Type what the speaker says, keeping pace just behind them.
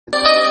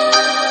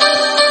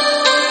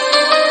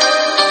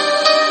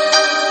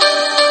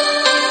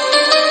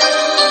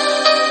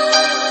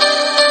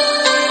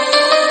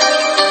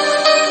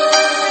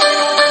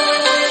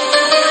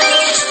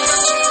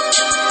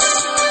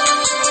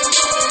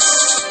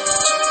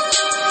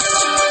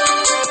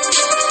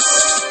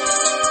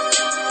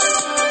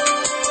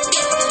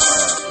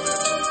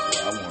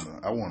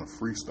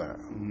freestyle.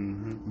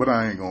 But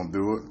I ain't gonna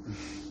do it.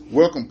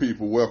 Welcome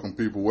people, welcome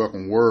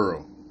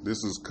world.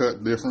 This is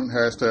Cut Different,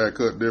 hashtag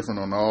Cut Different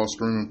on all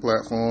streaming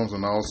platforms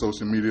and all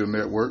social media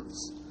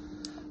networks.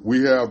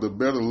 We have the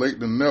better late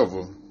than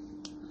never,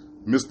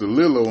 Mr.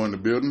 Lilo in the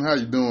building. How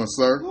you doing,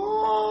 sir?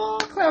 Oh,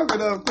 clap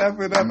it up.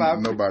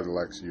 Nobody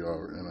likes you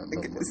already.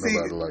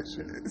 Nobody likes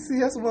you. See,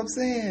 that's what I'm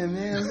saying,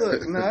 man.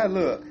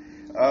 Look.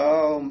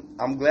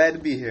 I'm glad to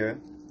be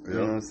here. You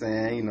know what I'm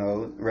saying? You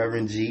know,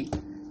 Reverend G.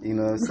 You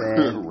know what I'm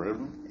saying?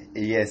 Reverend?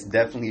 Yes,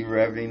 definitely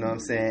Reverend. You know what I'm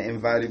saying?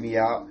 Invited me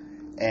out.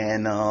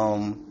 And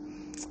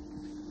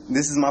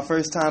this is my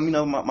first time, you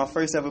know, my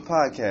first ever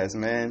podcast,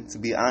 man. To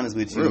be honest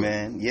with you,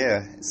 man.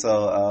 Yeah.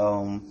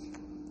 So,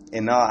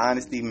 in all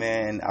honesty,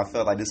 man, I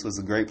felt like this was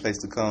a great place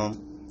to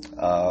come,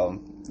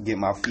 get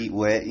my feet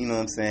wet, you know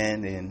what I'm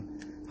saying?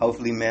 And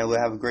hopefully, man,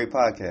 we'll have a great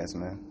podcast,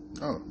 man.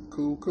 Oh,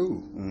 cool.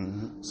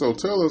 So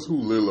tell us who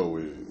Lilo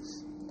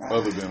is,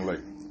 other than Lake.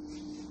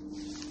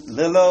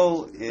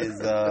 Lilo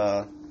is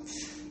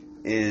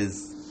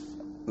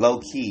low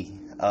key,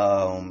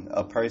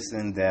 a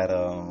person that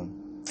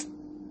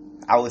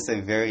I would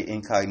say very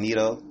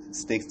incognito,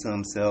 sticks to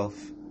himself.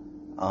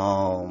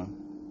 Why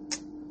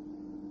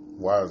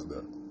is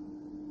that?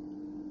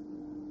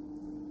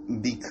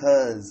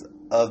 Because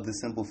of the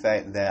simple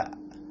fact that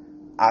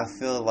I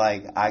feel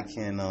like I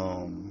can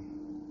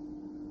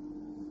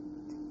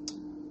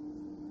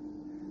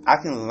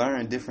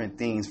learn different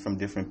things from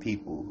different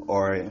people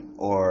or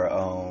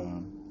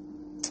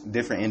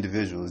different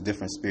individuals,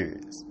 different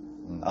spirits.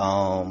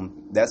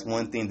 That's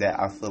one thing that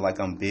I feel like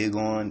I'm big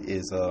on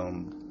is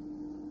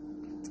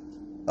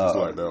it's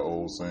like that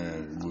old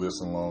saying, you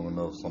listen long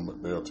enough,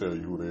 they'll tell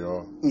you who they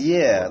are.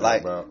 Yeah,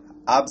 like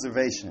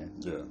observation.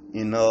 Yeah.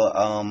 You know,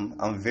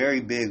 I'm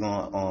very big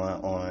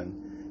on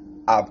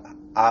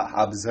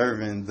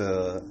observing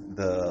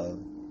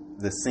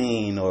the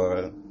scene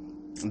or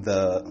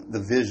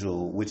the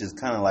visual, which is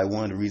kind of like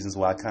one of the reasons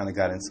why I kind of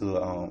got into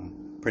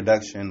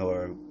production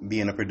or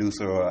being a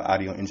producer or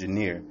audio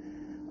engineer.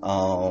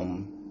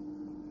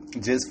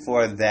 Just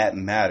for that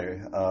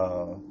matter,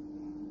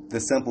 the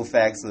simple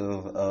facts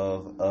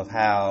of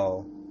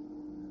how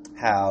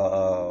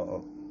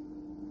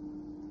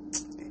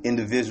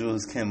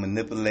individuals can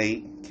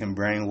manipulate, can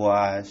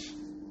brainwash,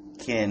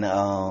 can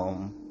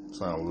sound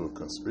a little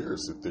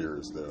conspiracy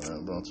theorist there,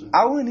 don't you?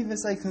 I wouldn't even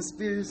say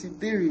conspiracy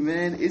theory,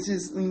 man. It's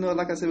just, you know,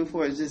 like I said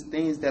before, it's just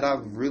things that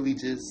I've really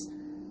just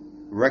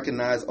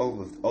recognized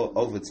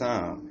over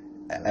time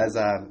as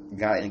I've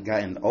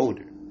gotten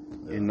older.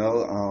 Yeah. You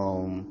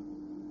know,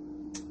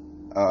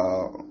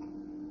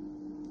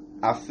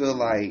 I feel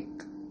like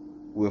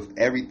with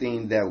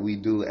everything that we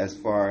do as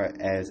far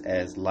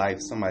as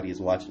life, somebody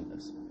is watching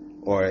us.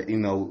 Or, you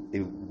know,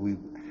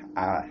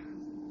 I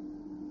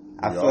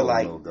feel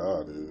like know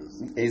God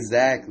is.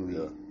 Exactly.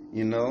 Yeah.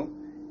 You know?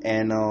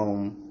 And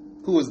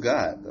who is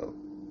God though?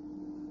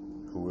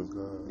 Who is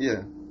God?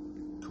 Yeah.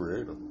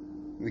 Creator.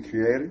 The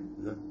creator?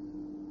 Yeah.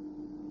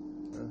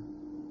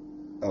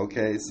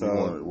 Okay,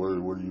 so what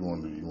do you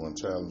want to do? You want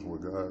to challenge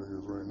what God is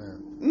right now?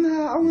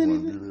 No, I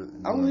wouldn't even.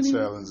 I wouldn't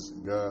challenge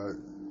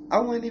God. I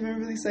wouldn't even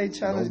really say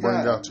challenge God.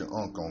 Don't bring out your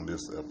unk on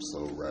this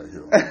episode right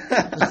here.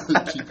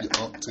 Keep your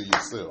unk to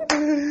yourself.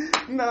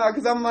 Nah,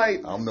 because I'm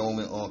the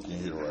only unk in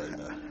here right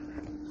now.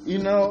 You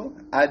know,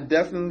 I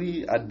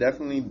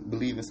definitely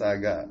believe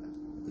inside God.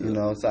 You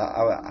know, so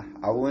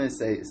I wouldn't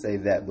say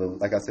that, but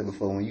like I said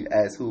before, when you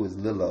ask who is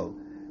Lilo,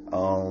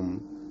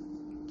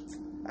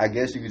 I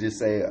guess you could just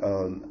say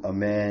a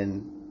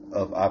man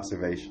of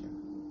observation.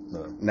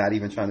 No. Not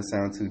even trying to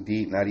sound too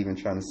deep, not even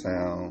trying to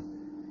sound,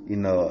 you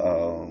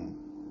know,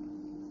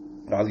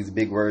 all these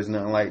big words,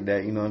 nothing like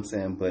that, you know what I'm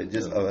saying? But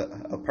just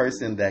a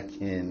person that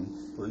can...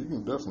 Well, you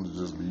can definitely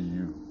just be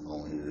you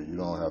on here. You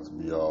don't have to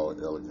be all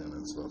elegant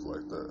and stuff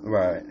like that.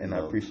 Right, and I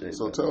appreciate that.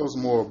 So tell us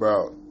more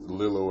about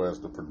Lilo as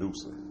the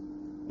producer.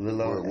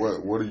 Lilo?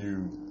 What do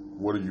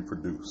you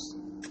produce?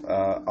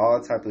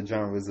 All type of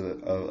genres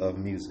of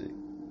music.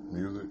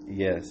 Music?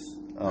 Yes.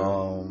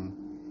 Yeah.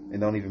 It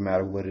don't even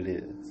matter what it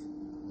is.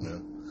 Yeah.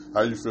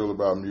 How you feel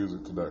about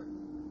music today?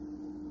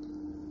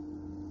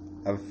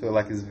 I feel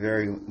like it's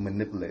very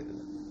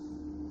manipulative.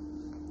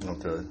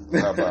 Okay.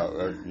 How about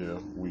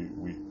we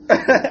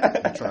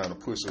you're trying to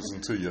push us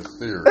into your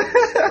theory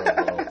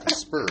of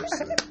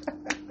conspiracy.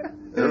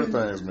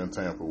 Everything's been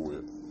tampered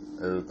with.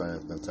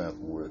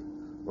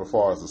 As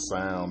far as the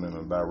sound and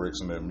the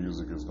direction that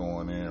music is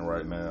going in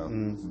right now,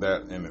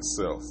 that in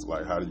itself,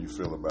 like, how do you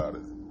feel about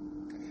it?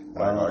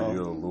 Like, are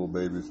you a Lil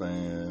Baby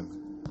fan?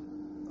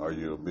 Are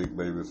you a Big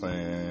Baby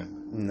fan?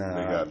 Nah.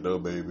 They got Da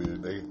Baby.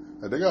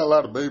 They got a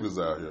lot of babies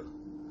out here.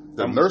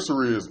 The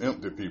nursery is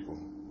empty, people.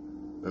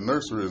 The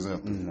nursery is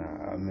empty.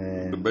 Nah,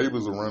 man. The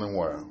babies are running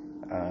wild.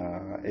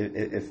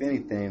 If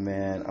anything,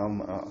 man,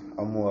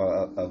 I'm more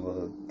of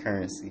a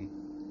Currency.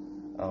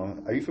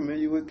 Are you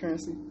familiar with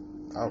Currency?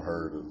 I've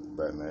heard of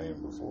that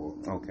name before.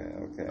 Okay.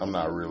 I'm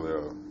not really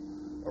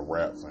a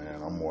rap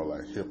fan. I'm more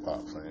like hip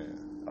hop fan.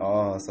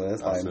 Oh, so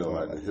that's like... I feel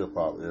like the hip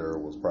hop era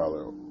was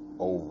probably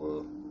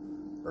over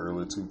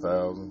early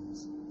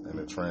 2000s. and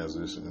it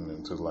transitioned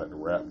into like the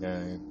rap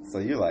game. So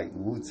you're like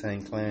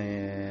Wu-Tang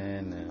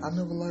Clan. I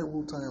never liked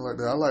Wu-Tang like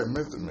that. I like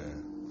Method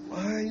Man.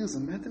 Why? You was a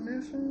Method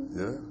Man fan?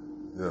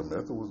 Yeah,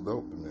 Method was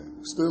dope to me.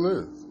 Still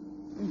is.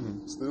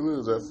 Mm-hmm. Still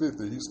is. At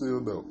 50, he's still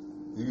dope.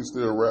 You can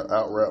still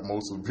out-rap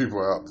most of the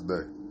people out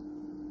today.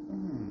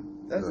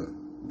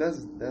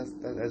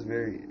 That's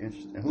very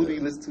interesting. Who do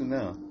you listen to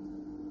now?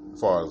 As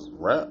far as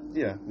rap?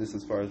 Yeah, this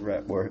as far as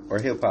rap or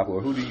hip-hop,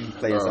 or who do you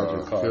play inside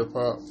your car?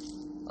 Hip-hop.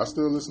 I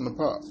still listen to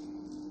Pop.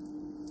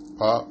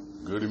 Pop,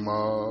 Goody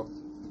Mob.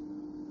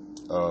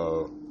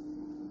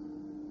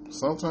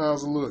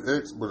 Sometimes a little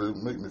X, but it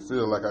make me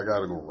feel like I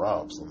gotta go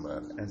rob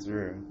somebody. That's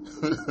real.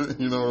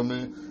 You know what I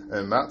mean?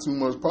 And not too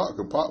much Pop,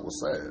 because Pop was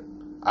sad.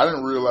 I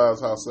didn't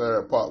realize how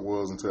sad Pop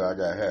was until I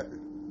got happy.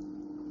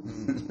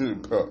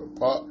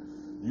 Pop,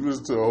 you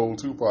listen to a whole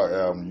Tupac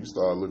album, you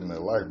start looking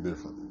at life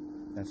different.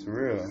 That's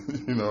real.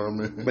 You know what I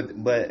mean?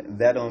 But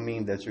that don't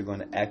mean that you're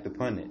going to act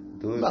upon it,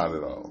 do it? Not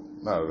at all.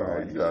 Not at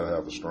all. You got to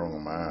have a stronger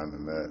mind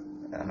than that.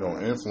 You know,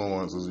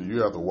 influences,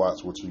 you have to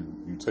watch what you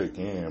take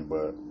in,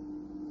 but,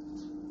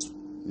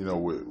 you know,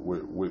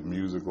 with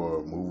music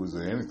or movies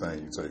or anything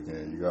you take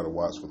in, you got to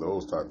watch for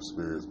those type of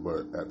spirits,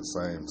 but at the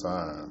same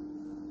time,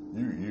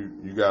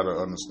 you got to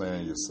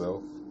understand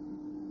yourself.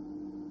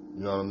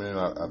 You know what I mean?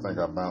 I think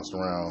I bounced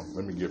around.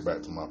 Let me get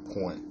back to my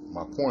point.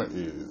 My point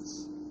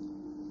is,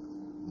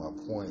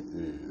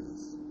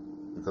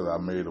 because I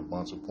made a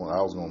bunch of points,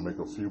 I was going to make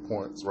a few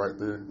points right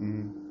there,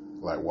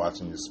 like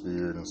watching your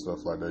spirit and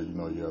stuff like that. You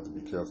know, you have to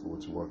be careful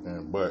what you work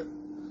in. But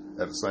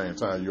at the same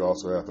time, you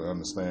also have to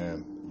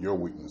understand your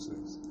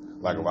weaknesses.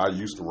 Like if I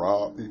used to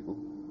rob people,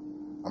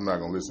 I'm not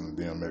going to listen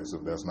to DMX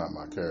if that's not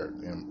my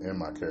character, in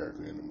my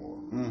character anymore.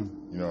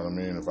 You know what I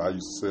mean? If I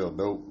used to sell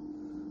dope,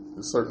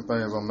 there's certain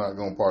things I'm not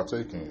going to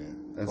partake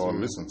in or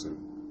listen to.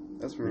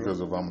 That's real. Because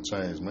if I'm a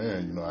changed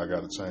man, you know, I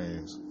got to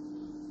change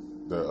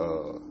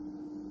the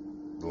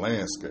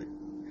landscape.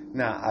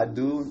 Now, I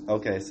do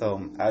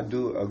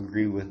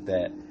agree with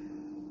that.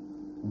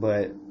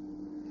 But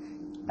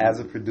as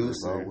a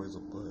producer... There's always a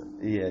but.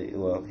 Yeah,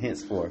 well,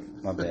 henceforth.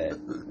 My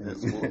bad.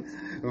 Henceforth.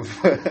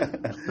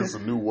 It's a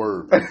new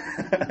word.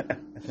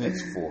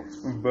 Henceforth.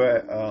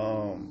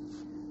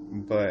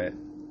 But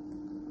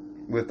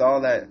with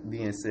all that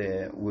being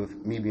said,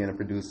 with me being a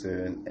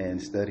producer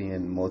and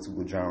studying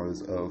multiple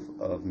genres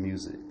of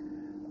music,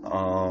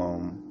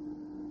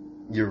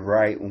 you're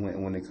right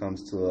when it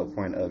comes to a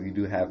point of you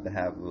do have to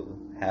have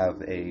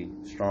a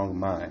strong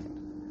mind.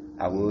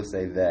 I will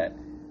say that.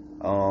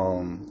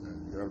 You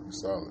gotta be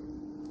solid.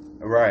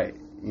 Right,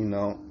 you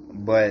know,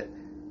 but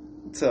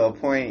to a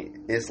point,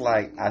 it's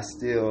like I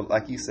still,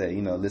 like you say,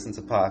 you know, listen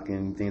to Pac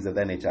and things of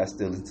that nature. I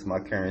still listen to my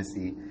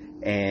Currency.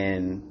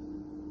 And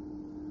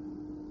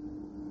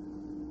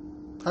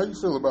how you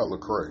feel about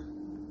Lecrae?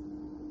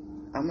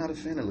 I'm not a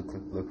fan of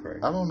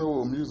Lecrae. I don't know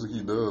what music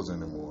he does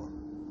anymore.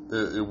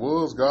 It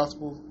was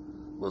gospel,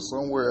 but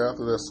somewhere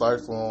after that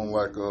cipher on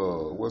like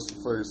what's the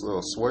face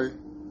Sway,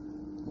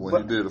 when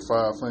he did the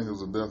 5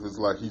 Fingers of Death, it's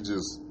like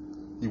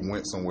he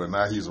went somewhere.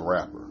 Now he's a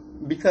rapper.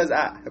 Because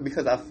I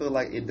feel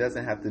like it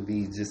doesn't have to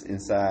be just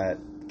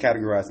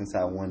categorized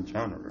inside one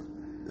genre.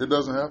 It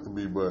doesn't have to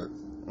be, but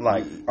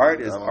like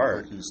art is art. I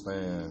don't think he's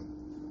staying.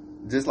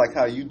 Just like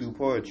how you do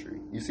poetry.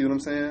 You see what I'm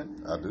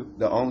saying? I do.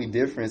 The only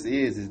difference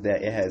is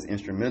that it has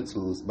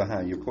instrumentals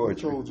behind your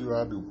poetry. Who told you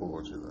I do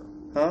poetry though?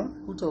 Huh?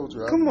 Who told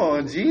you? Come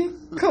on, G.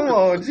 Come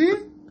on, G.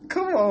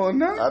 Come on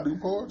now. I do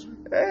poetry.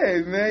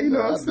 Hey, man, you know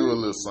what I'm saying? I do a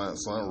little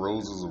sun,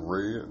 roses of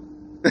red.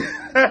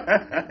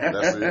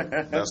 That's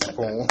it. That's the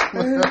poem.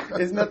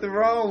 There's nothing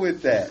wrong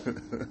with that.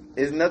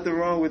 There's nothing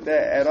wrong with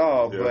that at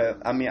all. Yeah.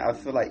 But I mean, I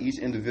feel like each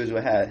individual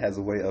has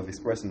a way of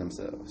expressing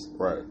themselves.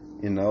 Right.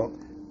 You know,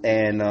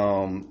 and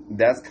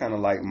that's kind of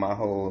like my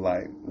whole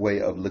like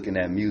way of looking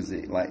at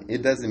music. Like,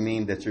 it doesn't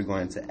mean that you're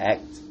going to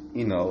act,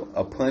 you know,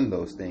 upon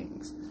those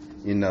things.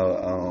 You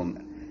know,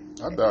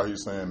 I doubt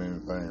he's saying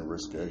anything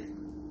risque.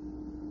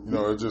 You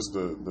know, it's just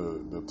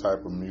the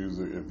type of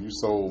music. If you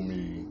sold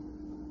me,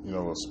 you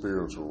know, a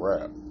spiritual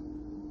rap,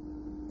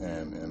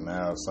 and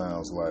now it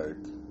sounds like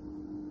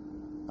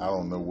I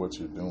don't know what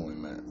you're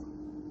doing now.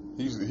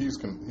 He's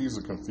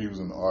a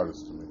confusing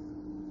artist to me.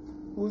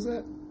 Who's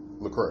that?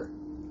 Lecrae.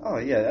 Oh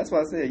yeah, that's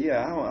what I said.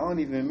 Yeah, I don't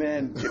even,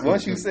 man.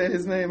 Once you said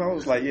his name, I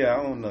was like, yeah,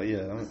 I don't know.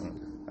 Yeah,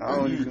 I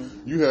don't even.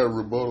 You had a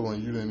rebuttal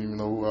and you didn't even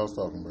know who I was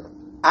talking about.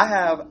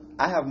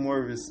 I have more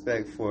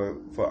respect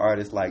for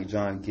artists like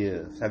John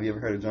Gibbs. Have you ever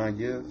heard of John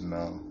Gibbs?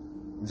 No.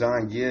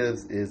 John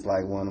Gibbs is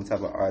like one of them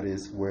type of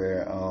artists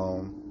where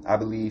I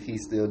believe he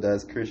still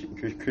does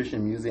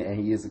Christian music and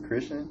he is a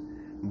Christian,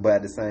 but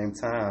at the same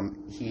time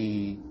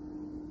he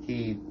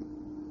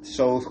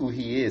shows who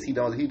he is. He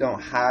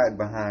don't hide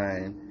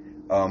behind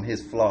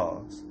his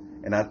flaws,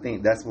 and I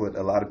think that's what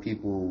a lot of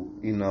people,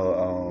 you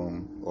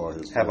know,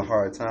 have a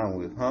hard time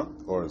with, huh?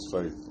 Or his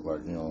faith,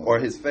 like, you know. Or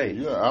his faith.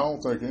 Yeah, I don't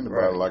think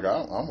anybody like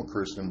I'm a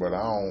Christian, but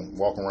I don't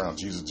walk around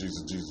Jesus.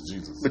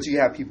 But you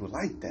have people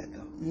like that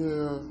though.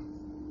 Yeah.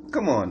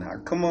 Come on now,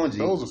 come on, G.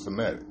 Those are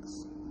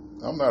fanatics.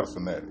 I'm not a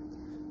fanatic.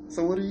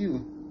 So what are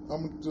you?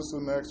 I'm just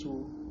an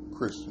actual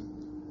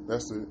Christian.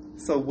 That's it.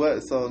 So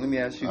let me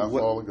ask you, I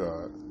follow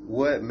God.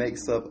 What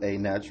makes up a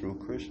natural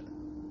Christian?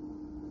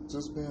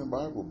 Just being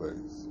Bible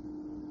based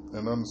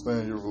and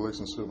understand your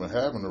relationship and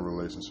having a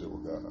relationship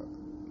with God,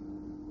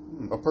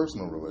 a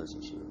personal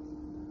relationship.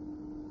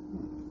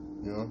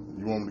 You know,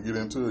 you want me to get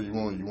into it? You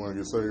want to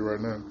get saved right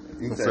now?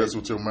 Confess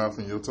with your mouth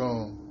and your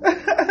tongue.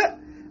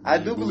 I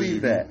do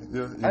believe that.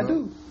 Yeah, I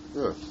do.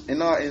 Yeah.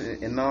 And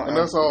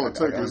that's all it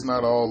takes. It's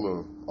not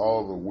all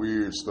the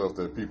weird stuff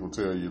that people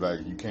tell you,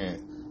 like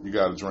you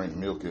got to drink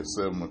milk at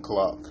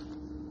 7:00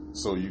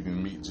 so you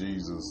can meet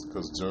Jesus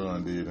because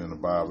John did in the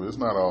Bible. It's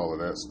not all of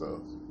that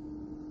stuff.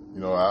 You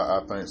know,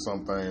 I think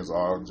some things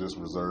are just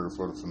reserved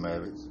for the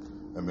fanatics,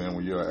 and then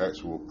when you're an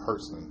actual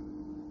person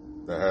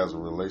that has a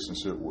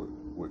relationship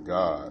with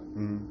God,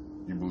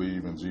 you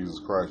believe in Jesus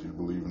Christ, you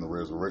believe in the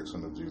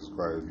resurrection of Jesus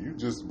Christ. If you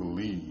just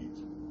believe,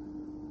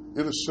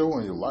 it'll show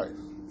in your life.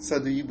 So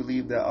do you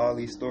believe that all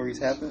these stories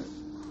happen?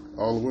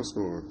 All of what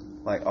stories?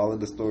 Like all of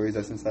the stories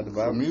that's inside the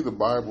Bible? For me, the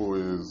Bible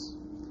is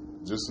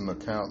just an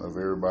account of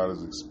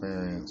everybody's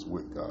experience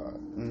with God.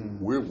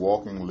 We're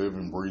walking,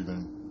 living,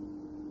 breathing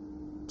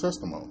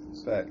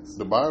testimonies. Facts.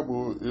 The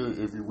Bible,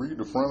 if you read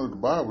the front of the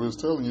Bible, it's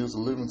telling you it's a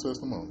living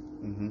testimony.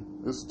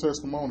 It's a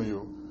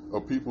testimonial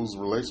of people's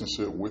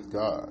relationship with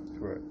God.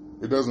 Right.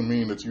 It doesn't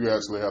mean that you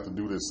actually have to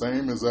do the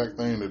same exact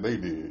thing that they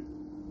did.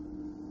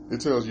 It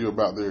tells you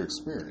about their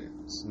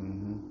experience.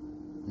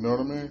 You know what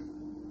I mean?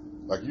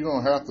 Like, you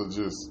don't have to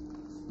just,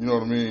 you know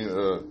what I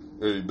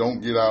mean? Don't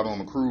get out on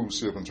a cruise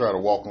ship and try to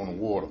walk on the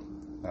water.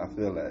 I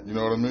feel that. You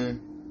know what I mean?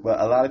 But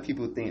a lot of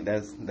people think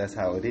that's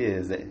how it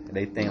is.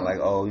 They think like,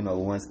 oh, you know,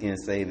 once getting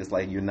saved, it's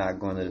like you're not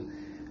going to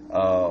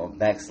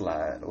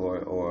backslide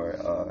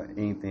or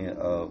anything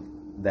of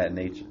that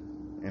nature.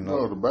 You know?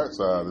 No, the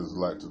backside is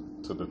like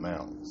to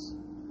denounce.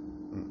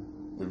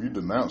 If you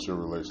denounce your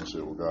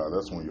relationship with God,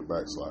 that's when you're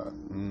backslide.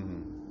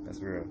 That's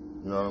real.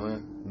 You know what I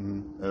mean?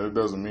 And it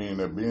doesn't mean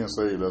that being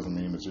saved doesn't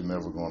mean that you're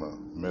never going to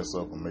mess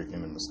up and make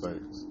any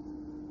mistakes.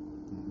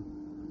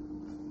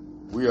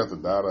 We have to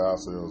die to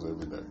ourselves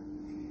every day.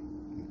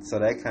 So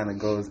that kind of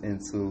goes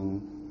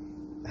into,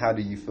 how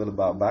do you feel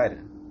about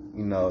Biden?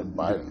 You know,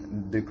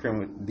 Biden.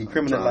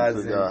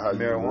 Decriminalizing how marijuana.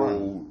 You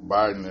roll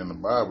Biden and the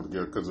Bible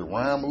together because it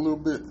rhyme a little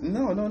bit.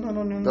 No.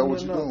 That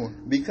what you're doing?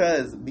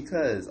 Because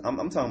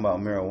I'm talking about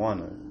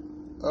marijuana.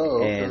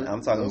 Oh, okay. And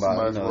I'm talking That's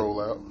about, a nice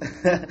rollout.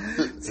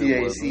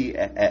 THC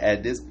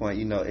at this point,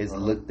 you know, is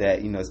looked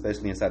at, you know,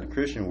 especially inside the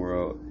Christian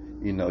world,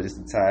 you know, just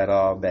to tie it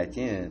all back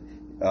in,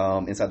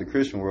 inside the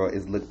Christian world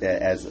is looked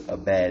at as a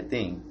bad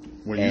thing.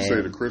 When you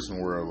say the Christian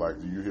world, like,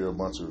 do you hear a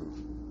bunch of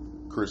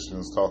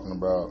Christians talking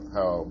about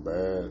how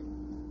bad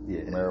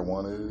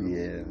marijuana is?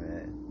 Yeah,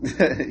 man.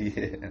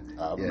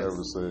 I've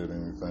never said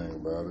anything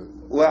about it.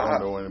 Well, I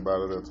don't know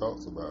anybody that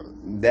talks about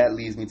it. That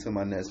leads me to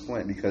my next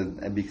point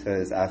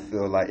because I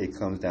feel like it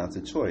comes down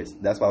to choice.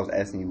 That's why I was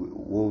asking you,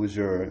 what was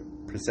your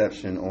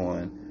perception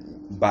on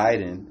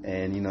Biden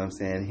and, you know what I'm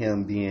saying,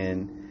 him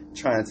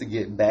trying to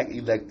get back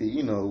elected,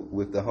 you know,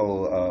 with the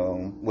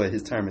whole, what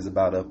his term is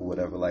about up or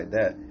whatever like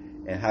that.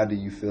 And how do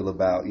you feel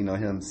about, you know,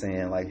 him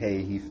saying like,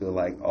 hey, he feel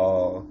like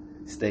all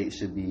states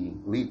should be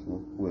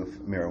legal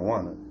with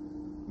marijuana,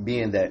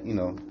 being that, you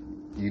know,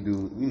 you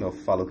do, you know,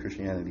 follow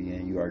Christianity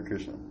and you are a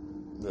Christian.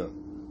 Yeah.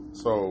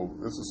 So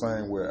it's the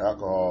same with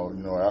alcohol.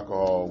 You know,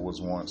 alcohol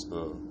was once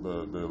the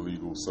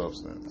illegal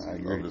substance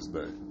of this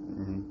day.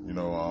 You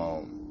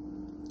know,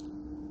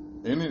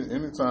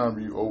 anytime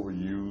you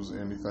overuse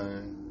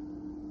anything,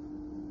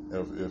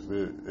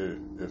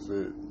 if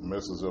it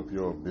messes up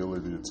your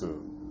ability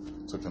to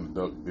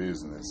conduct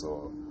business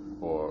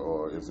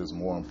or if it's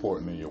more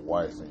important than your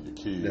wife and your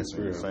kids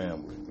and your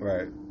family,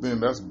 then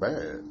that's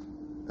bad.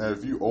 And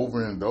if you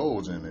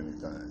overindulge in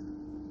anything,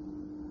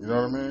 you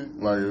know what I mean?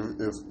 Like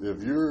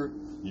if you're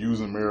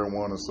using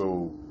marijuana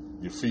so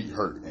your feet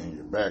hurt and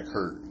your back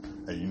hurt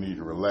and you need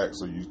to relax,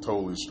 so you're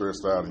totally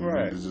stressed out and you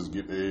need to just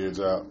get the edge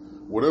out,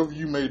 whatever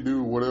you may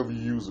do, whatever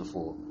you use it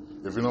for,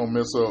 if it don't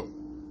mess up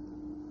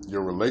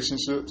your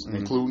relationships,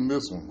 including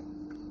this one,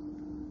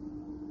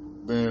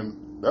 then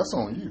that's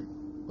on you.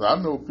 I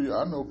know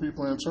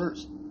people in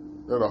church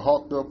that are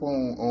hawked up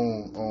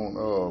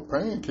on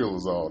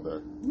painkillers all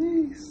day.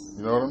 Yes.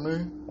 You know what I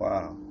mean?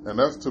 Wow. And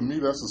that's, to me,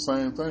 that's the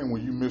same thing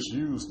when you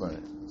misuse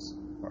things.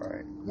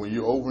 Right. When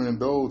you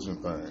overindulge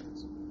in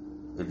things.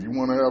 If you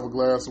want to have a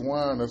glass of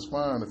wine, that's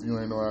fine if you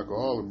ain't no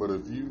alcoholic. But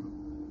if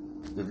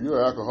you're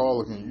an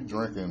alcoholic and you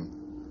drinking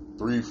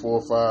 3,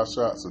 4, 5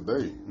 shots a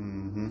day,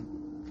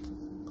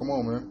 come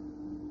on, man,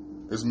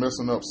 it's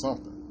messing up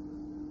something.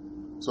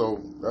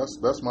 So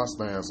that's my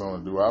stance on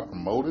it. Do I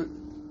promote it?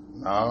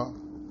 Nah.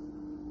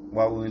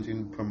 Why wouldn't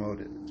you promote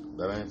it?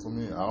 That ain't for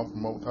me. I don't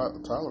promote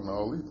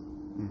Tylenol either.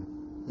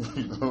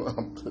 You know,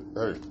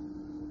 hey,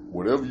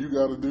 whatever you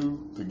got to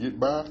do to get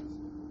by,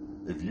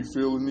 if you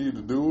feel the need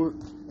to do it,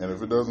 and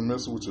if it doesn't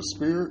mess with your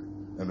spirit,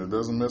 and it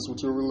doesn't mess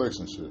with your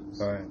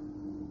relationships,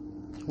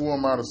 who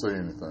am I to say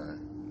anything?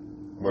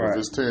 But if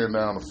it's tearing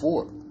down the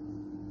fort,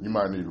 you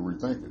might need to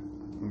rethink it.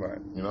 Right.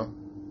 You know?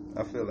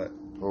 I feel that.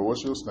 Well,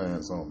 what's your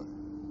stance on it?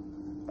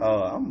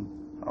 I'm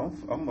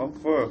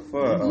for.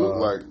 You look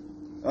like.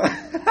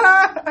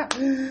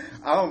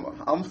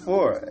 I'm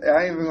for it.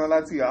 I ain't even gonna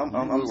lie to you. I'm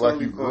look totally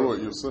like you grew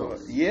it yourself.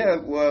 Yeah,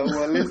 well,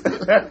 listen.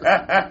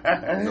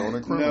 Don't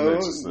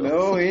incriminate yourself.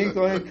 No, he ain't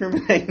gonna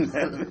incriminate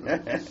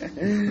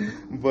nothing.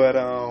 but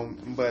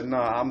no,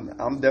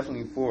 I'm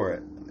definitely for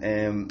it,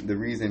 and the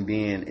reason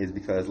being is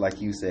because, like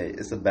you said,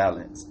 it's a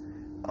balance.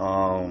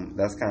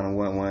 That's kind of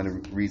one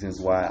of the reasons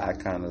why I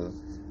kind of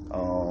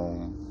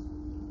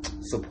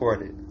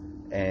support it,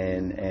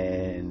 and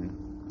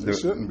it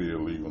shouldn't be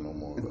illegal no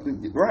more, though.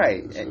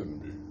 Right. It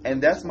shouldn't be.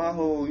 And that's my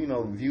whole,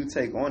 view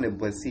take on it.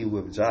 But see,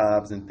 with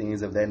jobs and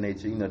things of that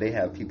nature, they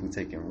have people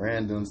taking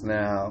randoms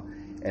now,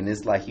 and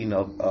it's like,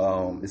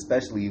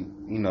 especially,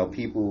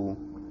 people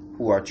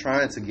who are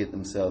trying to get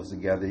themselves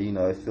together,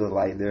 it feels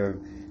like their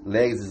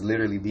legs is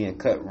literally being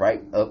cut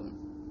right up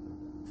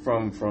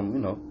from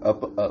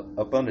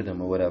up under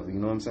them or whatever. You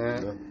know what I'm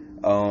saying? Yeah.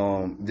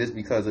 Just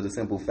because of the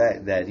simple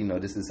fact that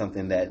this is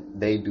something that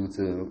they do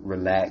to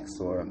relax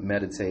or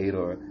meditate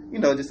or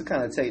just to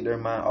kind of take their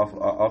mind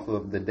off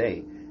of the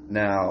day.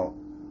 Now,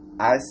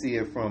 I see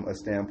it from a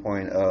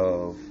standpoint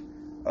of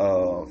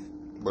but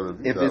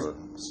if you gotta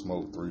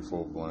smoke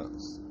 3-4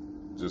 blunts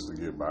just to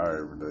get by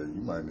every day,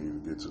 you might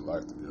need to get your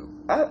life together.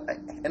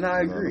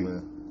 I agree.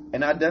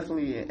 And I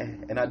definitely, 3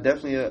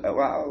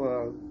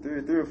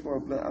 or 4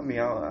 blunts. I mean,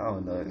 I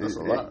don't know. That's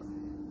a lot.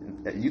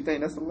 You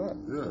think that's a lot?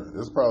 Yeah,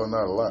 it's probably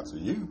not a lot to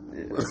you,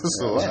 but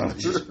it's a lot.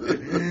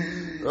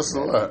 That's a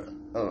lot.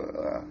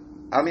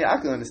 I mean, I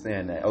can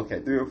understand that. Okay,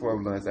 3 or 4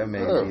 blunts, that may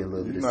be a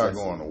little bit. You're not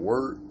going to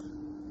work.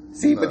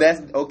 See, but that's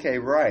okay,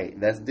 right?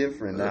 That's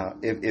different. Yeah. Now,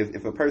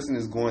 if a person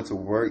is going to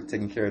work,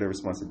 taking care of their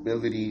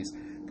responsibilities,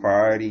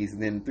 priorities,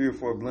 then 3 or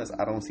 4 blunts,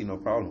 I don't see no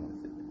problem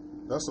with it.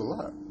 That's a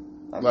lot.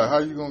 How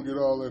you gonna get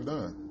all that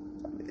done?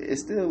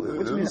 It's still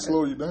it'll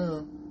slow you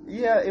down.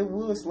 Yeah, it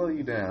will slow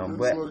you down,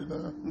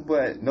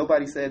 but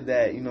nobody said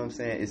that. You know what I'm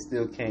saying? It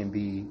still can't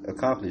be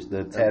accomplished.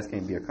 The task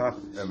can't be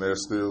accomplished. And there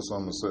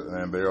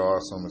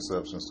are some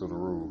exceptions to the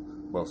rule.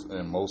 But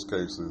in most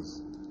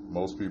cases,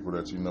 most people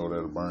that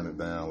that'll burn it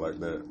down like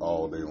that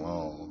all day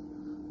long,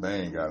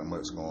 they ain't got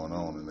much going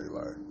on in their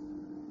life.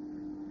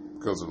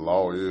 Because the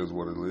law is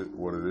what it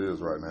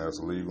is right now. It's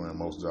illegal, and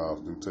most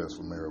jobs do test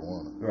for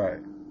marijuana.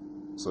 Right.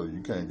 So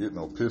you can't get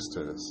no piss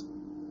test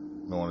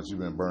knowing that you've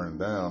been burning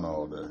down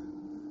all day.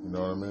 You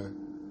know what I mean?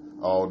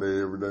 All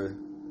day, every day.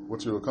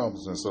 What you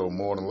accomplishing? So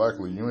more than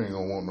likely, you ain't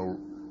gonna want no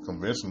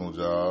conventional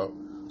job.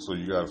 So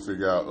you got to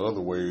figure out other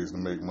ways to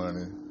make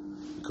money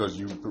because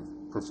you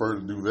prefer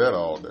to do that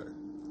all day.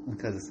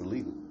 Because it's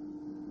illegal.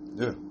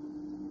 Yeah.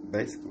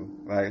 Basically.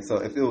 Like, so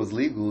if it was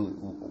legal,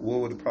 what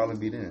would the problem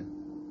be then?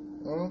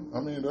 Well, I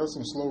mean, there's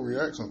some slow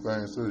reaction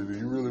things too. Do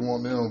you really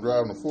want them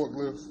driving a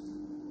forklift?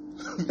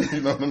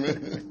 You know what I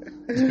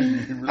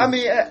mean? I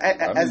mean,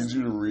 I need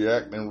you to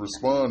react and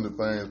respond to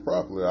things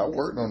properly. I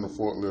worked on the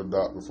forklift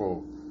dock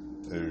before.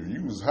 If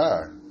you was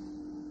high,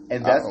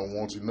 and I don't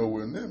want you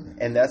nowhere near me.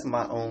 And that's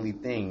my only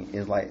thing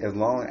is like, as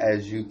long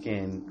as you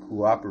can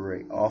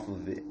cooperate off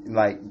of it,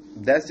 like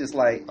that's just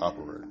like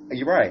operate.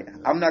 You're right. Yeah.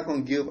 I'm not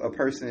going to give a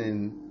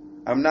person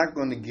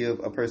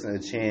a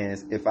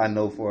chance if I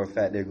know for a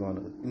fact they're going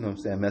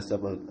to, mess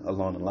up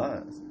along the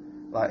lines.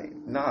 Like,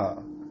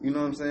 nah. You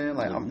know what I'm saying?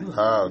 Like, if you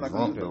high or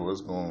drunk though,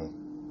 it's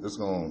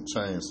gonna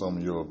change some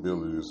of your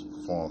abilities to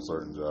perform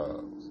certain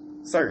jobs.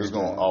 It's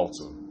gonna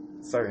alter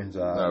certain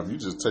jobs. Now, if you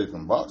just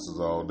taking boxes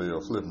all day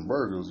or flipping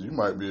burgers, you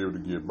might be able to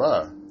get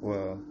by.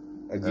 Well,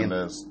 again,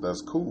 and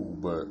that's cool.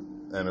 But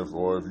if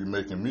you're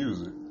making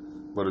music,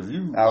 but if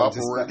you if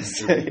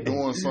you're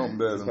doing something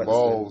that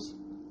involves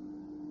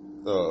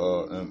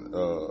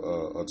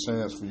a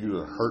chance for you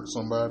to hurt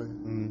somebody,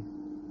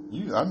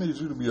 I need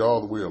you to be all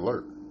the way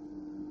alert.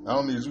 I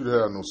don't need you to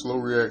have no slow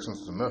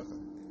reactions to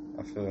nothing.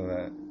 I feel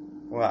that.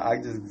 Well, I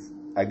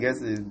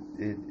guess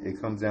it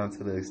comes down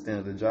to the extent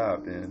of the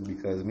job then,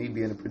 because me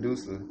being a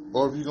producer.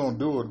 Or if you're going to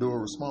do it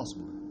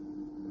responsibly.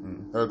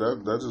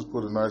 That just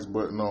put a nice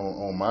button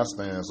on my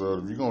stance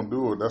of, if you're going to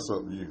do it, that's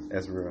up to you.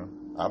 That's real.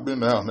 I've been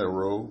down that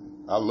road.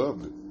 I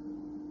loved it.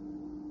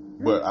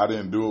 But I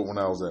didn't do it when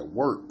I was at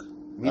work.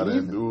 I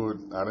didn't do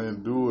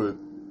it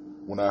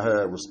when I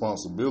had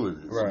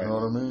responsibilities. Right. You know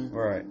what I mean?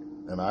 Right.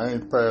 And I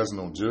ain't passing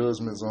no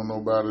judgments on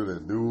nobody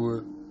that do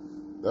it.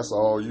 That's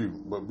all you.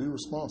 But be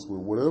responsible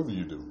with whatever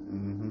you do.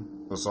 Mm-hmm.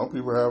 But some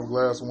people have a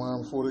glass of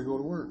wine before they go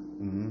to work.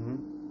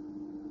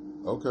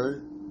 Mm-hmm.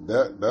 Okay.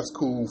 That's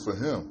cool for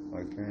him.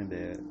 My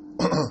granddad.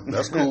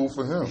 That's cool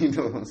for him. You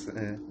know what I'm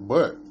saying?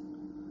 But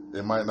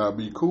it might not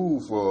be cool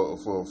for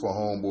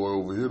homeboy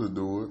over here to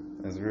do it.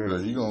 That's real.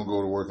 He gonna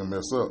go to work and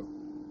mess up.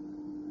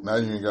 Now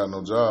you ain't got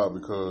no job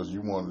because you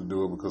wanted to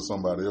do it because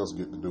somebody else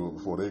get to do it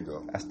before they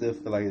go. I still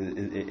feel like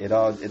it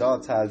all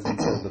ties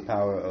into the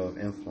power of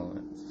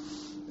influence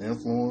and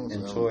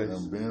choice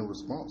and being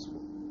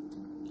responsible.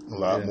 A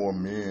lot more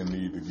men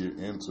need to get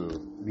into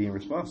being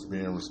responsible.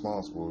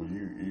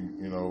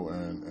 You know,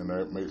 and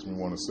that makes me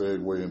want to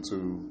segue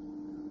into,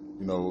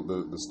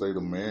 the state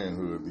of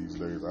manhood these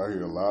days. I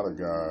hear a lot of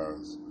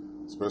guys,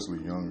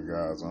 especially younger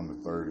guys under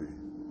 30,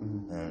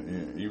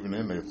 and even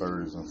in their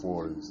 30s and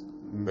 40s,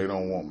 they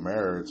don't want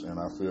marriage, and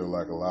I feel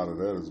like a lot of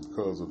that is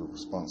because of the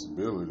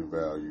responsibility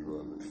value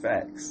of it.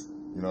 Facts.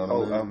 You know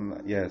what I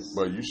mean? Yes.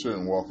 But you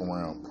shouldn't walk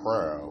around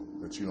proud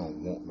that you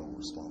don't want no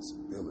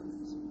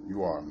responsibilities.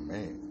 You are a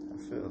man. I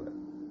feel that.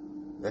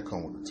 That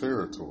comes with the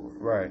territory.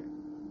 Right.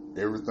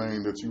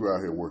 Everything that you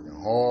out here working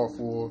hard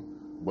for,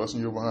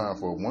 busting your behind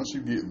for, once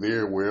you get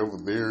there, wherever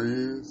there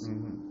is,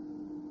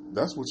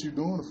 that's what you're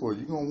doing it for.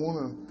 You're going to want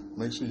to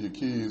make sure your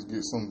kids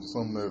get some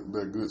of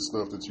that good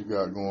stuff that you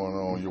got going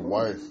on. Your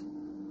wife,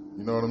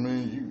 you know what I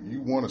mean?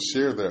 You want to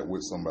share that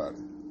with somebody.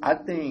 I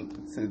think,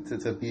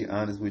 to be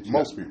honest with you,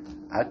 most people,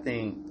 I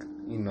think,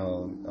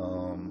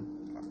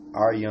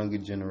 our younger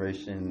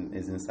generation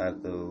is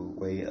inside the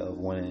way of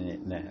wanting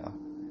it now.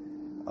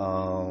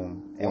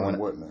 Wanting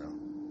what now?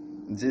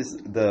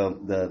 Just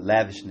the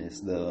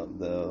lavishness, the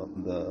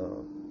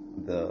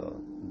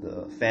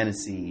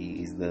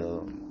fantasies,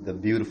 the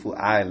beautiful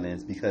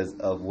islands, because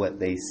of what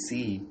they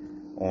see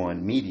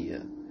on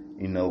media.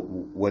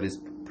 What is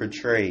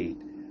portrayed.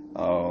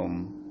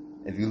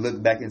 If you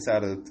look back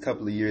inside a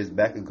couple of years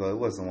back ago, it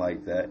wasn't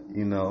like that.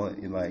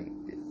 Like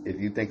if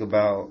you think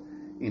about,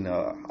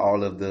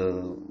 all of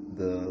the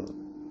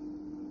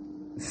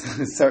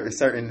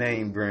certain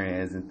name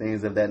brands and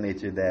things of that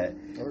nature, that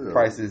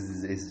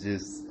prices is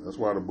just. That's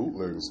why the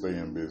bootleggers stay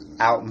in business.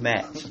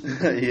 Outmatched.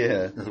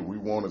 Yeah. We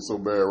want it so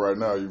bad right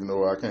now, even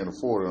though I can't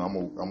afford it. I'm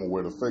gonna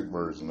wear the fake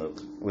version of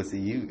it. Well,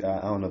 see,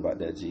 I don't know about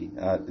that, G.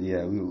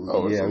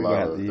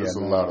 It's a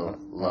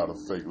lot of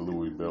fake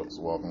Louis belts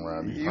walking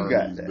around. These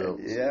Hermes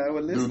belts. Yeah,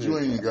 well, listen. Dude, you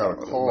ain't even got a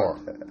car.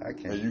 I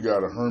can't. And you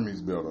got a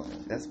Hermes belt on.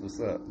 That's what's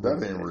up.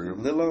 That ain't real.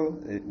 Lilo,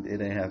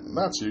 it ain't happening.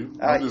 Not you.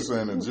 I'm just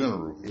saying in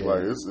general. Yeah.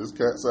 Like it's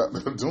cats out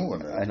there doing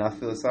that. And I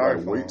feel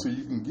sorry for wait till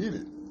you can get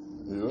it.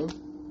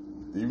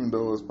 Even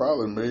though it's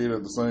probably made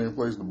at the same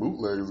place the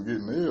bootleggers are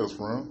getting theirs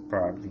from.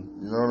 Probably.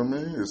 You know what I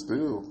mean? It's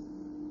still,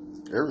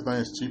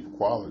 everything's cheaper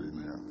quality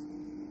now.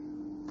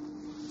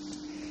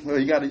 Well,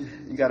 you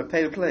gotta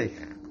pay to play.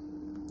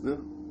 Yeah,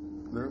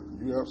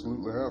 you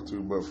absolutely have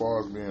to. But as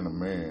far as being a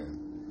man,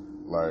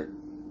 like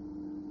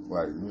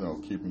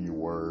keeping your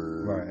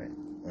word, right,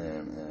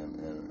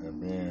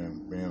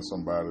 and being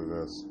somebody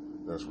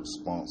that's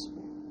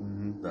responsible.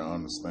 That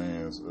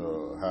understands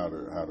how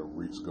to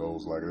reach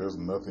goals. Like there's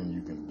nothing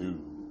you can do.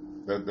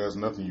 There's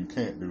nothing you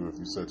can't do if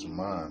you set your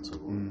mind to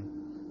it.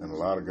 And a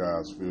lot of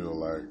guys feel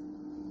like,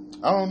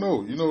 I don't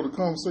know. The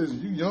conversation.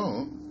 You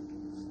young.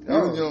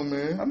 You're a young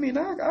man. I mean,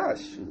 I'd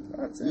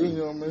say you're a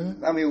young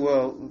man. I mean,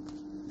 well,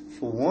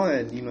 for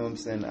one, you know what I'm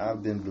saying,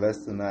 I've been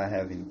blessed to not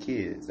have any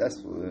kids. That's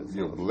for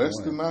you're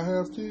blessed to not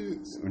have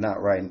kids. Not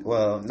right.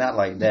 Well, not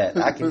like that.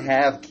 I can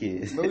have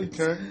kids. No, you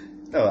can't.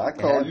 No, I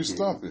can call have you kids.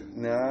 Stumpy.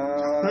 No,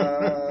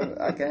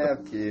 I can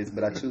have kids,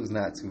 but I choose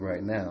not to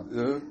right now.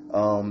 Yeah.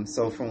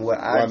 So from what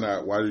Why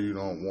not? Why do you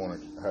don't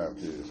want to have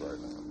kids right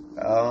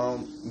now?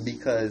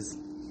 Because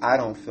I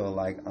don't feel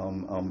like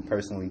I'm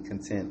personally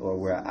content or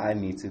where I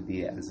need to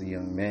be as a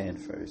young man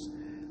first.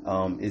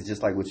 It's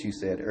just like what you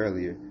said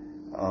earlier.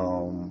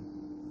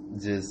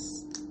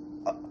 Just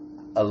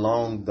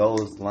along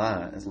those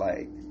lines,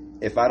 like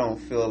if I don't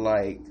feel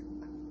like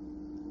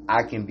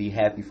I can be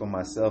happy for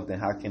myself, then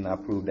how can I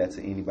prove that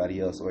to anybody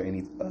else or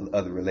any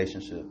other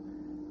relationship?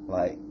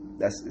 Like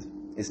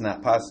it's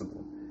not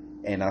possible.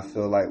 And I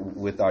feel like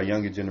with our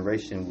younger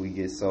generation, we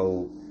get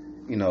so,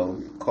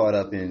 caught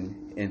up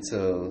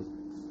into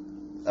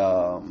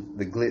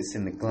the glitz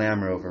and the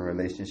glamour of a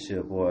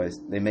relationship, or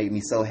they make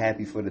me so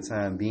happy for the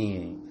time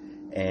being,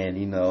 and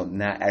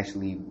not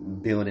actually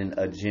building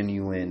a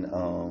genuine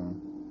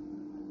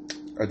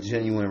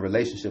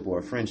relationship or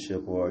a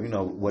friendship or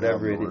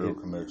whatever it is. A real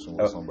connection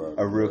with somebody.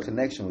 A real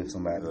connection with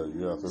somebody. Yeah,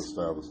 you have to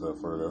establish that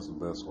first. That's the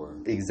best way.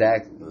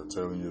 Exactly.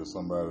 Telling you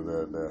somebody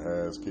that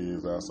has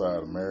kids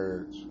outside of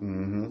marriage.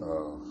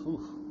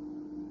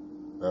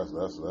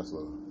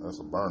 That's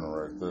a burner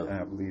right there.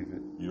 I believe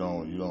it. You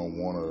don't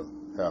want to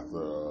have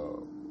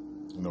to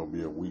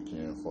be a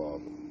weekend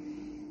father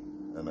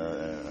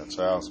and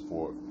child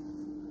support.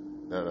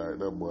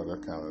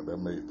 That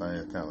made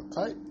things kind of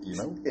tight,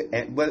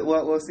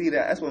 But see,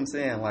 that's what I'm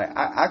saying. Like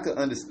I could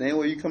understand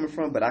where you're coming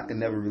from, but I could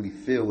never really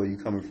feel where you're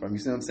coming from. You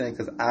see what I'm saying?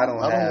 Because I don't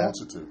want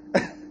you to.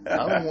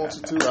 I don't want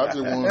you to. I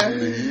just want you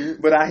to hear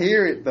it. But I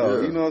hear it though.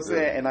 Yeah, you know what I'm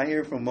saying? And I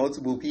hear it from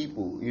multiple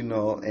people.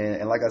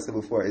 And like I said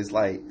before, it's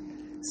like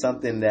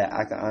something that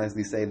I can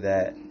honestly say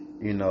that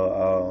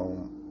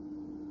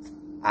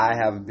I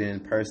have been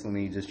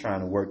personally just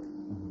trying to work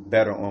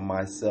better on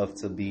myself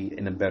to be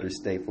in a better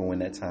state for when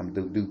that time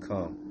do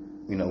come,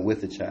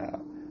 with a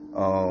child.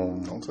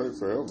 Don't take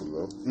forever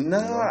though.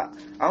 Nah,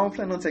 I don't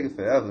plan on taking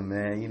forever,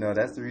 man.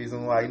 That's the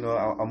reason why I'm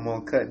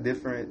gonna cut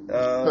different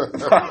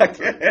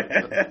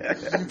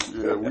podcasts.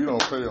 Yeah, we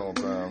don't pay on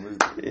time either.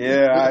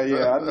 Yeah, I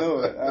know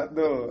it.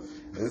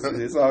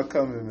 It's all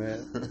coming,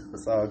 man.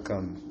 It's all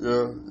coming.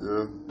 Yeah.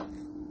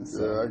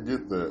 So, I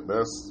get that.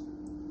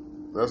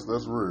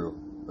 That's real.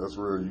 That's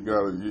real. You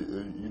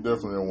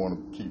definitely don't want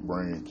to keep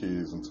bringing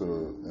kids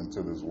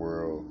into this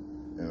world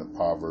in a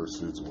impoverished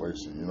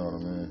situation. You know what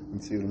I mean?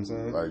 You see what I'm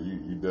saying? Like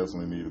you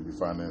definitely need to be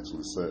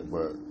financially set.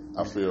 But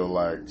I feel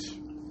like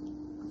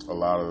a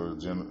lot of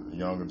the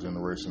younger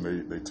generation,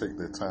 they take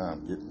their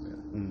time getting there.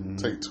 Mm-hmm.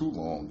 Take too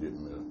long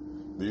getting there.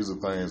 These are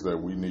things that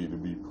we need to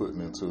be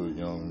putting into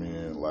young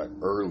men like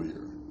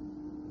earlier.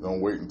 Don't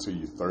wait until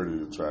you're 30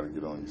 to try to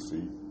get on your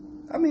feet.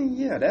 I mean,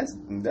 yeah, that's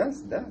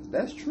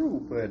true.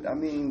 But I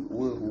mean,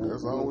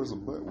 there's always a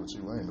but with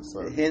you, ain't it?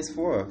 Sir?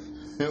 Henceforth.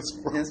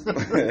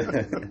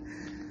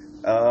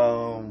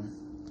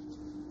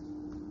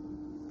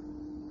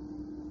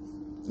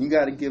 You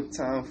got to give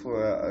time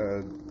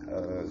for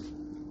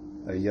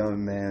a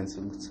young man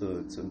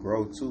to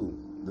grow too.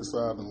 This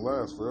side doesn't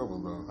last forever,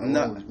 though. How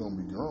long is you gonna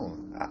be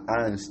growing?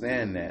 I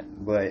understand that,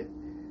 but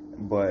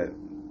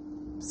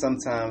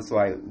sometimes,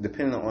 like,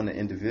 depending on the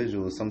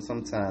individual,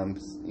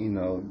 sometimes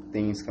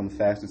things come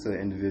faster to the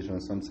individual,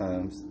 and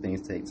sometimes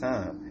things take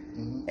time.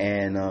 Mm-hmm.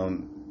 And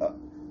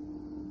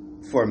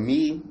for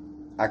me,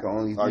 I can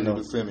only. Are you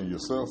defending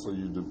yourself, or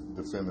you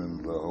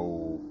defending the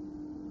whole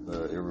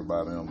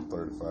everybody under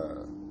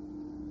 35?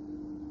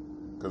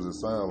 Because it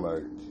sounds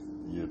like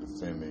you're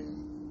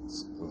defending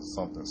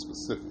something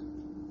specific.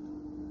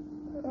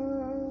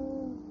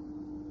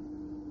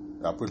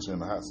 I'll put you in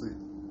the hot seat.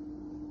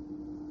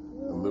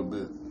 A little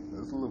bit.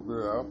 It's a little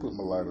bit. I'll put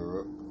my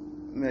lighter up.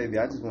 Maybe.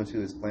 I just want you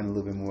to explain a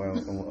little bit more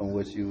on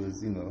what you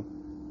was,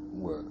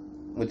 What?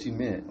 What you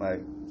meant.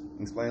 Like,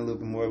 explain a little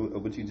bit more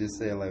of what you just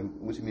said. Like,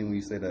 what you mean when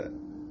you say that?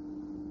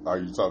 Are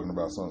you talking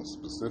about something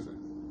specific?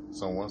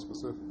 Someone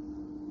specific?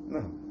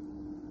 No.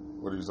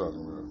 What are you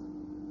talking about?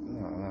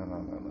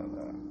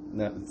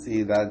 No.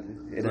 See, that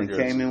it done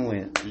came and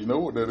went. You know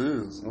what that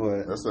is?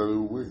 What? That's that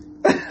ooh wee.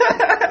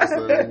 That's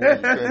that ooh wee. You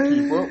can't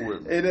keep up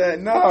with me. It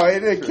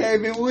done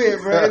came and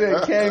went, bro. It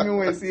done came and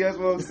went. See, that's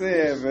what I'm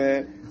saying,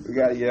 man. We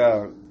got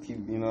y'all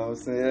keep, you know what I'm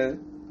saying?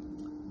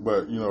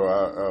 But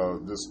I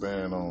just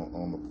stand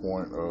on the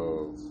point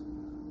of,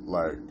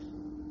 like,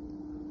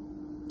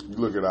 you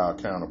look at our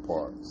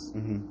counterparts,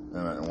 mm-hmm.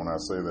 and when I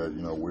say that,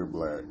 we're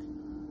black,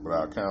 but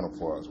our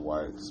counterparts,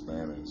 white,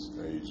 Spanish,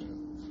 Asian.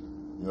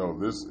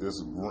 This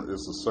is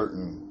it's a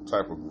certain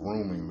type of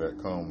grooming that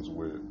comes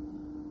with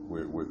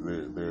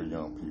their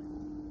young people.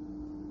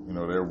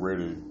 They're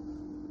ready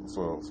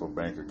for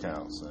bank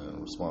accounts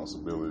and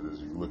responsibilities.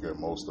 You look at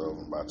most of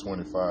them. By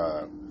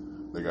 25,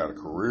 they got a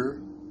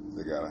career,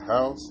 they got a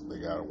house, they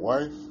got a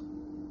wife,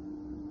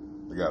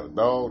 they got a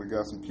dog, they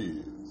got some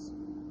kids.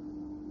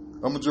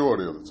 A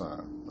majority of the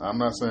time. I'm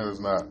not saying there's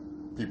not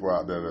people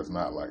out there that's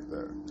not like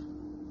that,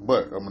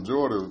 but a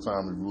majority of the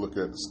time, if you look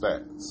at the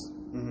stats.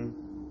 Mm-hmm.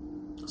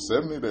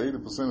 70 to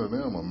 80% of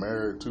them are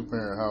married,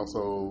 2-parent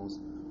households,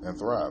 and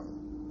thriving.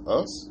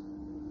 Us,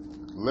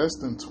 less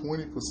than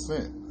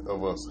 20%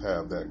 of us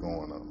have that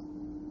going on.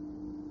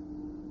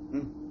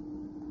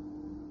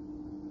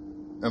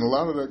 And a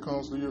lot of that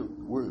comes to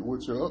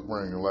with your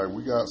upbringing. Like,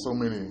 we got so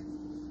many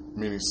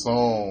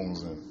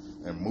songs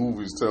and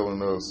movies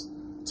telling us,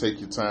 take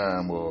your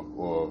time,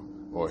 or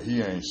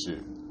he ain't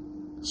shit,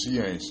 she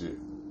ain't shit.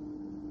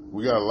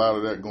 We got a lot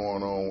of that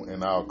going on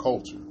in our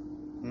culture.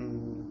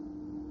 Mm-hmm.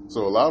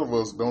 So a lot of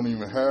us don't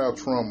even have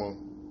trauma,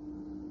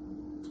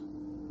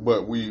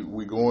 but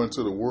we go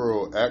into the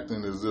world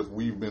acting as if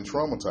we've been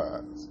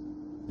traumatized.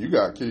 You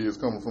got kids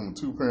coming from a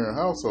 2-parent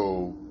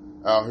household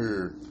out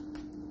here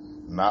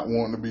not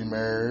wanting to be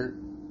married,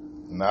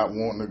 not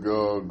wanting to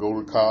go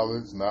to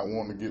college, not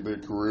wanting to get their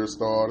career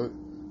started,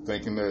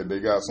 thinking that they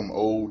got some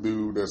old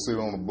dude that sit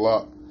on the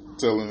block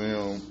telling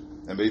them,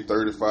 and they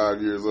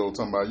 35 years old,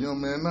 talking about,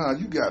 young man, nah,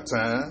 you got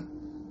time.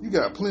 You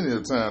got plenty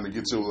of time to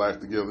get your life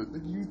together.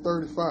 You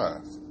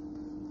 35.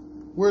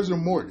 Where's your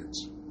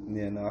mortgage?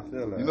 Yeah, no, I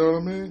feel that. You know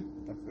what I mean?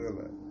 I feel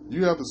that.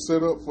 You have to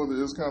set up for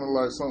it's kind of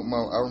like something,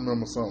 I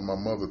remember something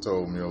my mother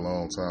told me a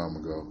long time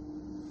ago.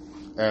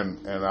 And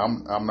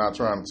I'm not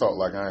trying to talk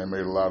like I ain't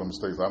made a lot of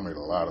mistakes. I made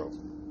a lot of them.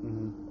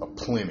 Mm-hmm. A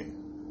plenty.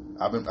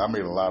 I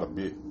made a lot of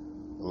bit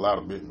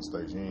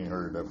mistakes. You ain't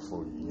heard that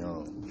before you're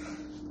young.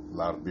 A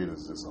lot of bit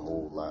is just a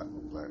whole lot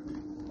with black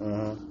people.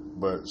 Uh-huh.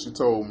 But she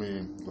told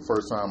me the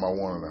first time I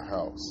wanted a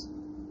house,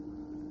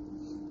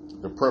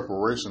 the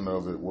preparation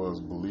of it was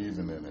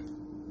believing in it.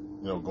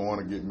 Going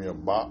to get me a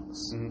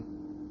box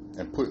mm-hmm.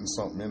 and putting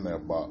something in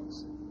that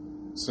box,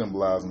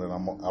 symbolizing that I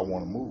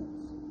want to move.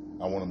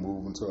 I want to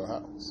move into a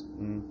house.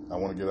 Mm-hmm. I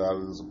want to get out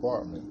of this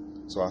apartment.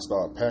 So I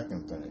started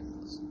packing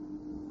things.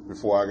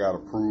 Before I got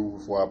approved,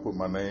 before I put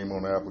my name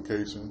on the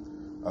application,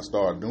 I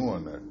started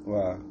doing that.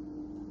 Wow.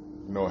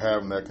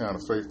 Having that kind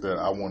of faith that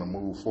I want to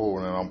move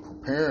forward, and I'm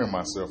preparing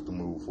myself to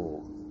move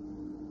forward.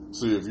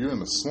 See, if you're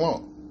in a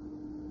slump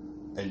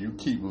and you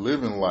keep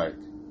living like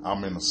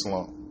I'm in a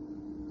slump,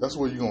 that's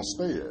where you're going to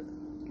stay at.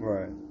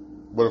 Right.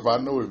 But if I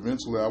know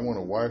eventually I want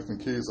a wife and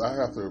kids, I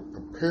have to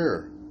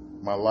prepare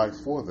my life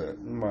for that.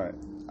 Right.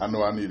 I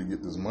know I need to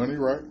get this money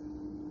right,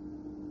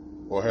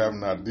 or have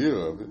an idea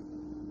of it,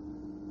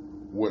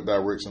 what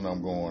direction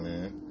I'm going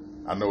in.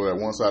 I know that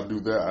once I do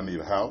that, I need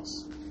a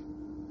house.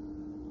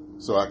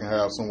 so I can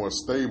have somewhere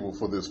stable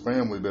for this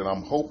family that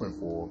I'm hoping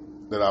for,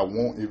 that I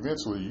want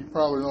eventually. You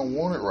probably don't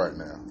want it right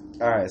now.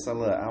 All right, so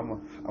look,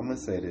 I'm gonna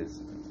say this,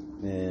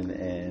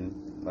 and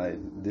like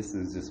this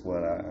is just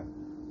what I.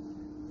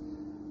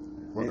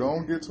 Well, go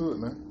on, get to it,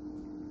 man.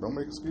 Don't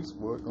make excuses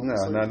for it. No.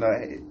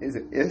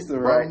 It's the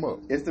Burn right. 'em up.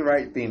 It's the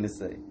right thing to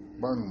say.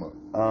 Burn them up.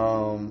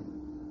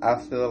 I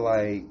feel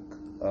like,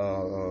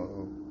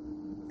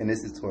 and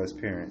this is towards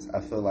parents. I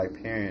feel like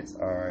parents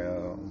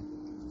are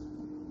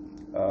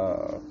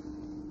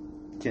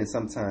can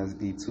sometimes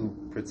be too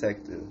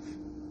protective,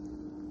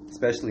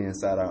 especially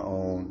inside our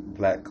own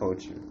black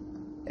culture.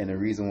 And the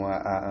reason why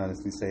I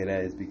honestly say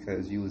that is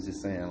because you was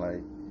just saying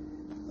like,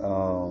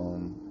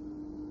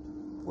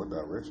 what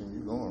direction you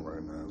going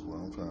right now is what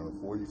I'm trying to.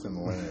 Where you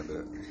finna land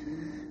at?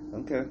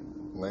 Okay.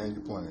 Land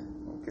your plane.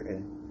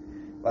 Okay.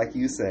 Like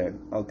you said,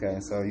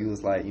 okay, so you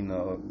was like,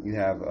 you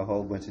have a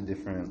whole bunch of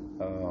different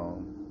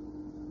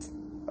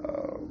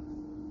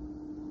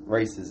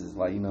races. It's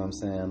like, you know what I'm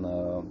saying?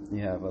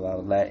 You have a lot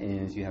of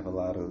Latins, you have a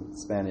lot of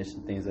Spanish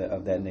and things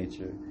of that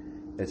nature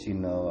that,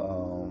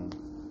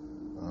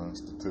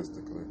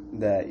 statistically.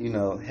 That,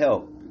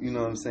 help. You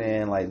know what I'm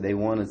saying? Like, they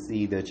want to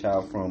see their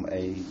child from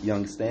a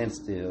young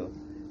standstill,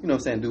 you know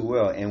what I'm saying, do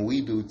well. And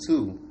we do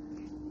too.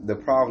 The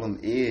problem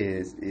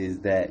is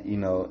that,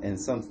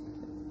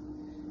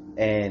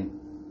 and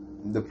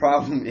the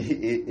problem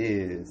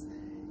is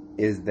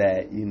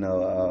that,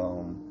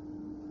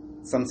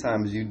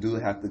 sometimes you do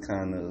have to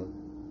kind of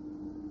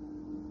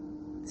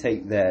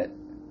take that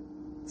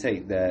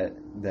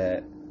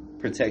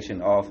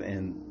protection off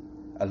and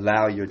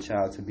allow your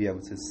child to be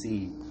able to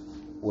see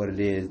what it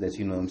is that,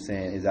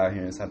 is out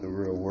here inside the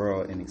real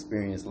world and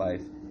experience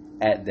life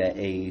at that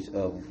age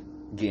of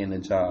getting a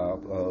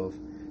job, of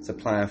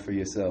supplying for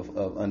yourself,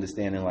 of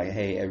understanding like,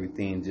 hey,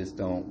 everything just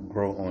don't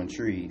grow on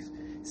trees.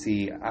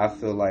 See, I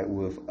feel like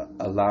with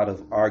a lot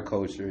of our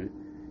culture,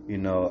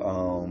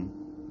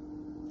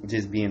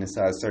 just being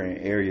inside certain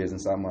areas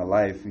inside my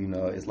life,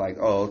 it's like,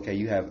 oh, okay,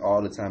 you have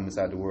all the time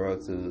inside the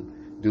world to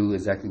do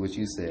exactly what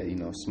you said,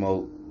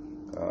 smoke,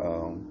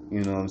 you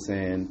know what I'm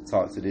saying,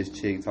 talk to this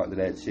chick, talk to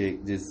that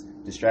chick, just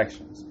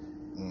distractions.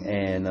 Mm-hmm.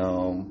 And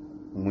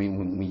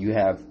when you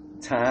have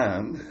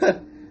time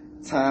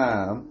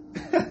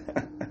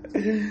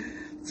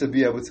to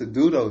be able to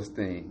do those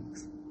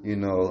things,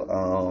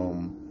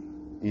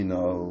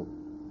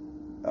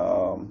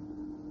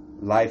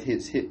 life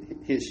hits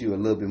you a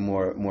little bit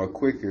more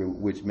quicker,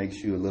 which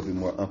makes you a little bit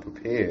more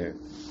unprepared,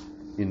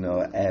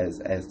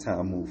 as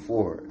time moves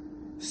forward.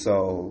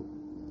 So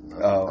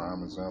that's a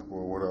prime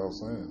example of what I was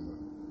saying.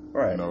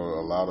 Right. A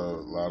lot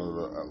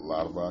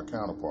of our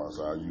counterparts,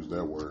 I'll use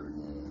that word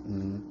again.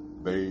 Mm-hmm.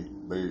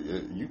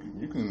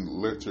 You can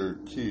let your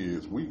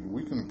kids.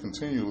 We can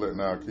continue letting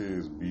our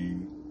kids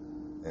be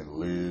and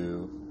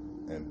live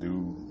and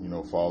do,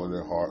 follow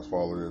their hearts,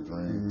 follow their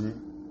dreams.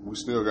 Mm-hmm. We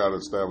still got to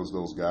establish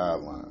those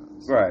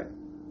guidelines. Right.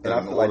 And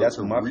I feel like that's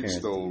what my reach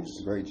parents those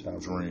did a great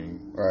job.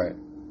 Dreams. Right.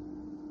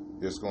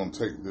 It's going to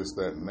take this,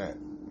 that, and that.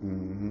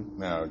 Mm-hmm.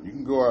 Now, you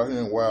can go out here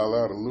and wild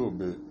out a little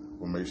bit,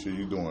 but make sure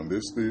you're doing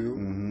this still.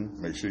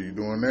 Mm-hmm. Make sure you're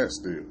doing that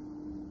still.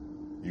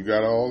 You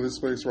got all this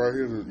space right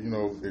here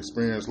to,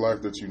 experience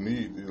life that you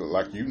need,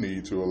 like you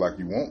need to or like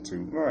you want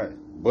to. Right.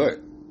 But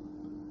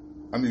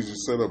I need you to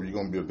set up. You're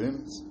going to be a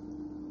dentist?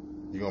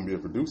 You're going to be a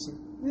producer?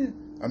 Yeah.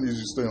 I need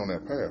you to stay on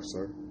that path,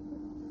 sir.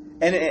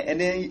 And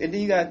then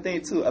you gotta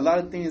think too. A lot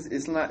of things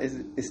it's not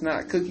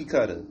cookie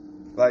cutter.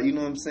 Like, you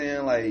know what I'm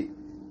saying? Like,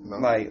 no.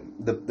 Like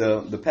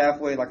the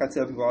pathway. Like I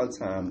tell people all the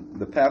time,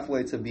 the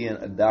pathway to being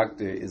a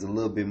doctor is a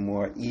little bit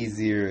more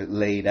easier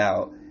laid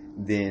out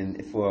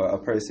than for a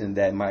person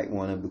that might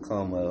want to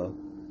become a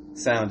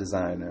sound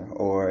designer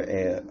or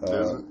Is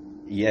it?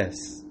 Yes.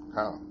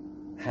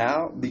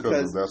 How?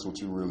 Because if that's what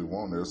you really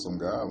want, there's some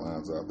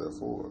guidelines out there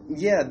for it.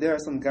 Yeah, there are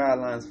some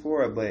guidelines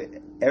for it, but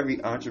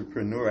every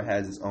entrepreneur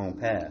has its own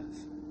path.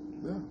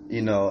 Yeah.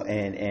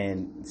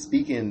 And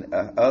speaking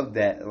of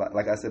that,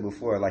 like I said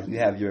before, like you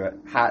have your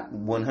hot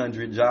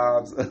 100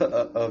 jobs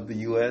of the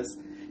U.S.,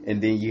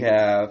 and then you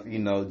have,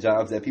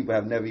 jobs that people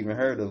have never even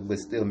heard of but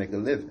still make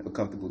a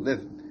comfortable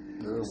living.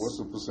 Yeah, what's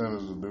the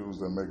percentage of dudes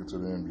that make it to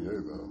the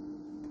NBA, though?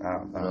 You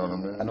know what I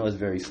mean? I know it's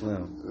very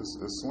slim. It's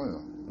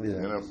slim.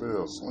 Yeah.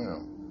 NFL,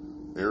 slim.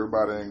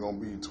 Everybody ain't going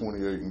to be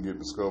 28 and get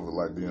discovered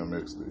like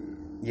DMX did.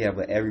 Yeah,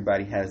 but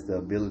everybody has the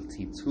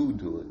ability to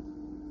do it.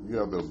 You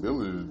have the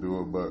ability to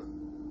do it, but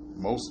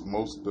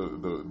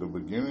the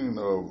beginning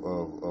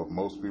of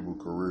most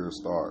people's careers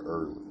start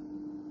early.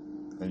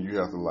 And you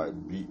have to, like,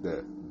 beat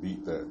that.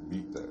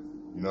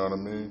 You know what I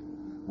mean?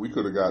 We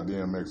could have got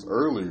DMX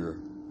earlier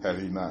had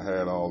he not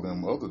had all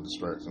them other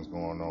distractions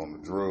going on, the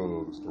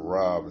drugs, the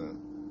robbing,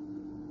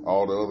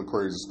 all the other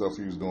crazy stuff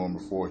he was doing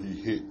before he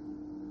hit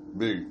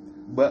big.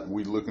 But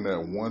we looking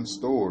at one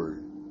story,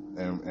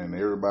 and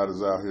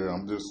everybody's out here.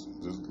 I'm just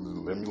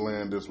let me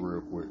land this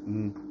real quick.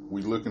 Mm-hmm.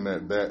 We looking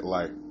at that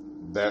like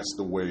that's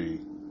the way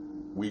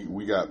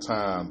we got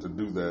time to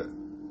do that,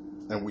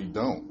 and we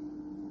don't.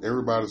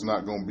 Everybody's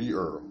not going to be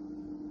Earl.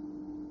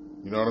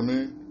 You know what I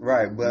mean?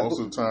 Right, but most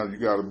of the time you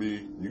gotta be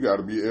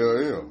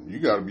LL. You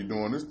gotta be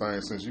doing this thing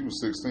since you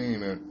was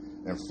 16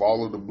 and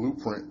follow the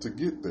blueprint to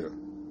get there.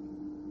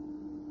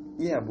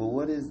 Yeah, but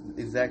what is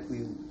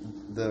exactly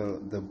the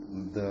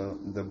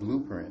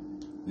blueprint?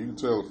 You can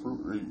tell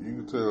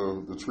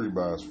the tree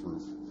by its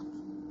fruit.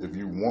 If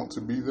you want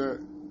to be that,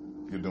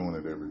 you're doing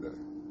it every day.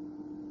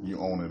 You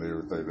own it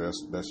every day.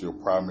 That's your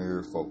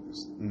primary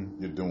focus.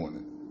 You're doing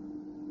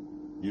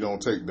it. You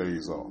don't take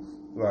days off.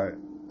 Right.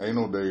 Ain't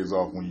no days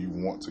off when you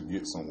want to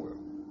get somewhere.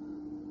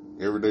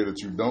 Every day that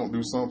you don't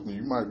do something,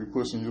 you might be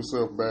pushing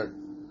yourself back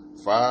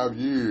 5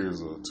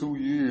 years or 2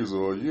 years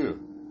or a year.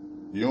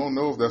 You don't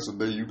know if that's the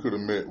day you could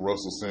have met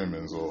Russell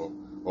Simmons or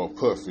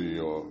Puffy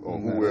or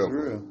whoever. That's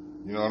real.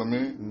 You know what I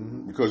mean?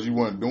 Mm-hmm. Because you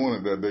weren't doing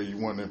it that day, you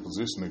weren't in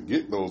position to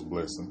get those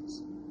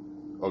blessings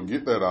or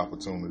get that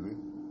opportunity.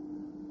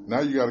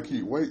 Now you got to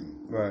keep waiting.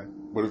 Right.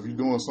 But if you're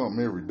doing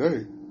something every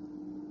day,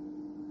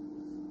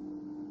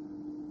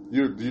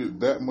 you're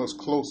that much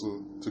closer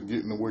to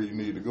getting to where you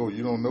need to go.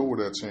 You don't know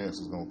where that chance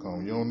is going to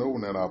come. You don't know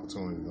when that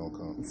opportunity is going to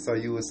come. So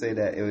you would say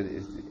that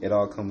it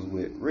all comes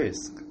with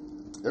risk.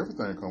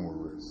 Everything comes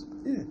with risk.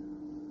 Yeah.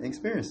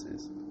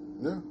 Experiences.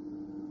 Yeah.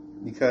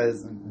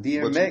 Because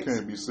DMX... But you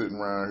can't be sitting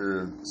around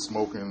here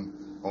smoking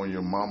on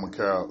your mama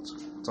couch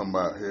talking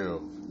about,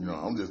 hell, you know,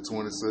 I'm just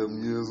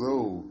 27 years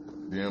old.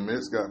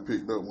 DMX got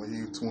picked up when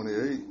he was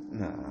 28.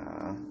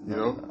 Nah. You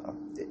know? Nah.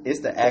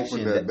 It's the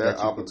action that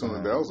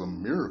opportunity. That was a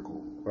miracle.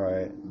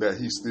 Right. That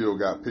he still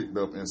got picked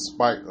up in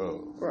spite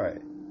of.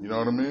 Right. You know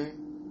what I mean?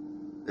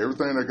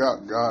 Everything that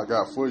God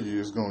got for you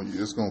is going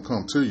to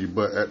come to you,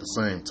 but at the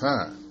same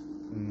time,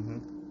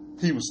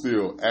 he was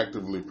still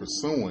actively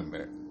pursuing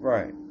that.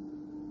 Right.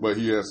 But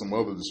he had some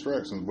other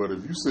distractions. But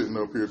if you sitting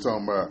up here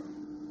talking about,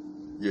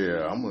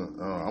 yeah, I'm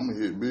gonna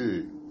hit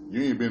big,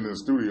 you ain't been in the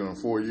studio in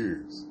 4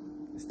 years.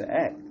 It's the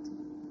act.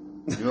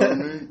 You know what I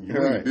mean?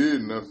 You ain't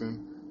did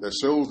nothing that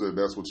shows that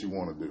that's what you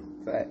want to do.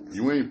 Facts.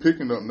 You ain't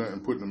picking up nothing,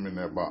 putting them in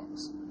that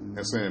box,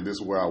 and saying this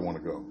is where I want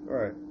to go.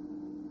 Right.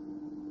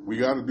 We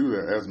got to do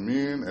that as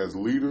men, as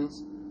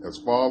leaders, as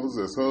fathers,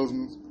 as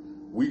husbands.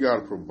 We got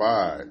to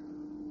provide.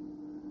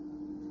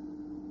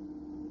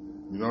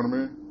 You know what I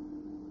mean?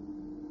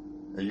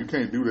 And you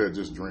can't do that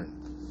just dreaming.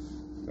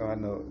 No, I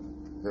know.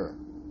 Yeah.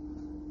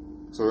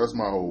 So that's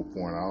my whole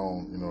point. I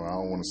don't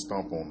want to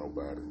stump on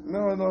nobody.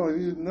 No,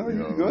 you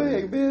go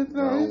ahead, man.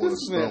 No, I don't want to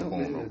stump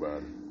on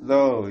nobody.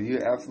 No,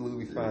 you're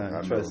absolutely fine.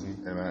 Yeah, Trust me.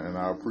 And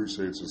I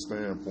appreciate your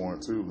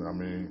standpoint too. I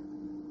mean,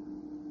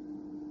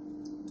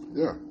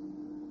 yeah,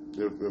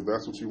 if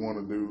that's what you want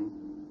to do,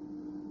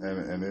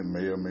 and it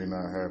may or may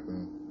not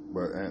happen,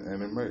 but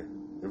and it may,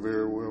 it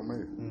very well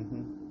may.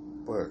 Mm-hmm.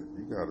 But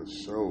you got to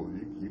show.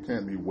 You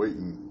can't be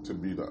waiting to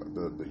be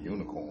the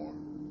unicorn.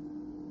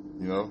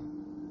 You know.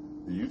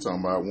 You talking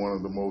about one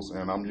of the most,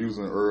 and I'm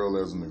using Earl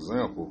as an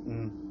example.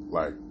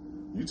 Like,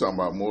 you talking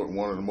about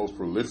one of the most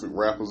prolific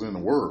rappers in the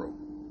world.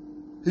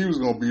 He was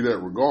gonna be that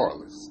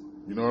regardless.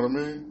 You know what I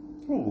mean?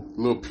 Ooh.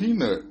 Little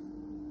Peanut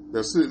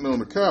that's sitting on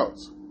the couch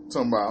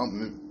talking about,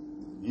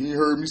 you ain't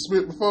heard me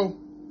spit before.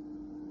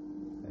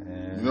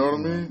 You know what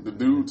I mean? The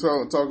dude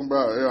talking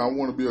about, hey, I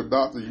want to be a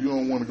doctor. You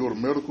don't want to go to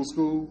medical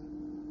school.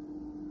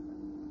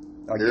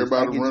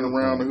 Everybody running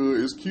around the hood.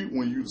 It's cute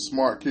when you the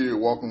smart kid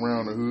walking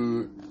around the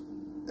hood.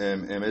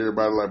 And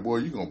everybody like, boy,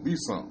 you gonna be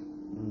something.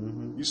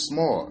 Mm-hmm. You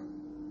smart.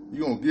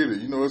 You gonna get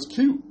it. You know, it's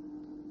cute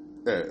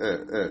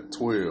at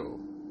 12,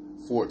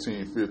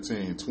 14,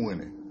 15,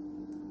 20.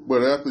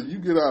 But after you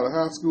get out of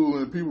high school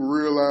and people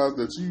realize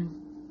that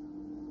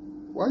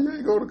why you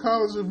ain't go to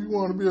college if you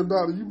want to be a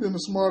doctor? You've been the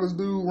smartest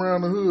dude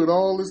around the hood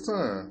all this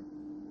time.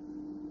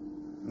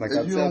 Like,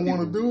 and you don't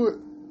want to do it?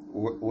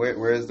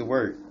 Where's the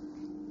work?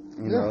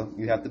 You know,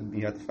 you have to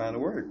find the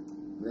work.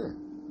 Yeah.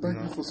 Thank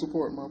you for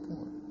supporting my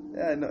point.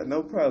 Yeah,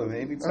 no problem.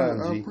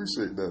 Anytime, I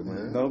appreciate that,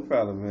 man. No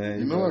problem, man.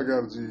 You know I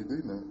got a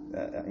GED now.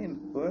 Yeah,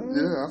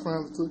 I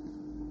finally took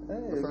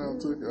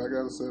it. I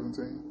got a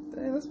 17.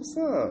 Dang, that's what's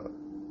up.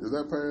 Is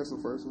that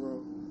passing, first of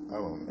all? I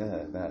don't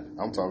know.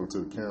 Nah. I'm talking to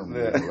the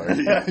camera.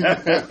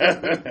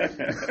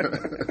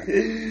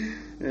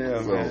 Yeah,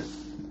 man.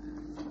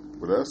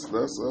 But that's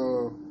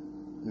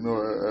you know,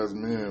 as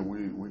men,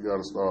 we got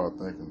to start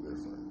thinking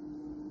different.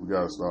 We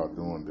got to start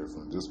doing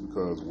different. Just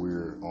because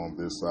we're on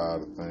this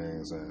side of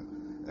things and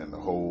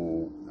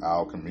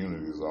our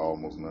communities are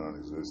almost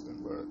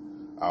non-existent, but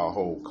our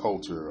whole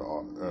culture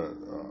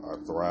are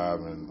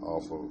thriving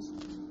off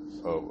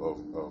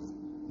of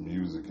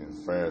music and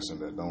fashion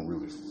that don't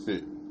really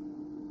fit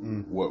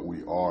what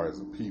we are as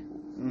a people.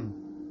 You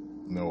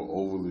know,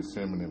 overly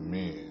feminine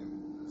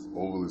men,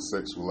 overly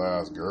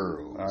sexualized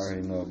girls. I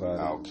already know about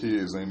our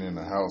kids ain't in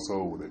the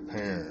household with their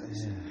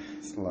parents. Yeah,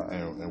 it's a lot.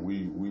 And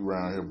we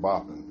around here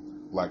bopping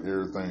like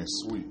everything's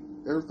sweet.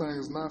 Everything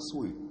is not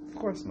sweet. Of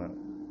course not.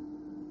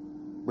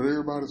 But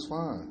everybody's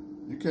fine.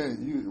 You can't.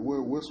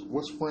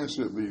 What's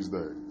friendship these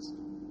days?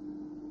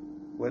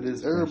 What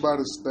is?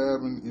 Everybody's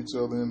stabbing each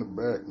other in the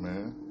back,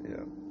 man.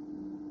 Yeah.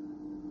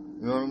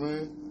 You know what I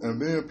mean?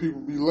 And then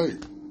people be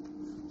late.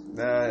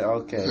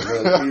 Okay.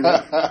 Look, see,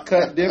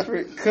 cut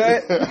different.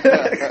 Cut.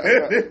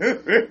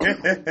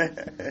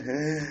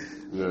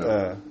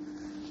 Yeah.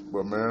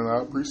 But man,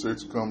 I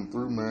appreciate you coming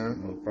through,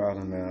 man. No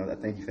problem, man. I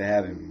thank you for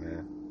having me,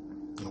 man.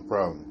 No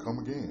problem. Come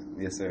again.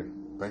 Yes, sir.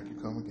 Thank you.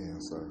 Come again,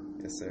 sir.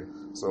 Yes, sir.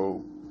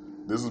 So,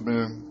 this has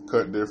been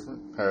Cut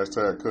Different.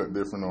 Hashtag Cut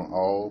Different on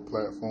all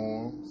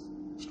platforms,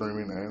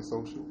 streaming and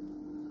social.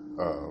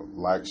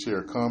 Like,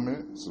 share,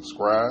 comment,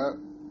 subscribe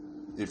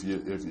if you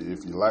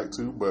like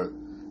to. But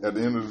at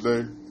the end of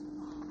the day,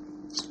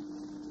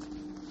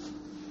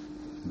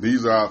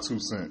 these are our 2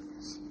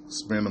 cents.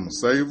 Spend them or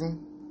save them.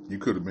 You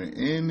could have been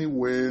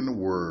anywhere in the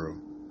world,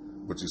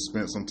 but you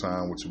spent some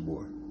time with your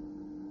boy.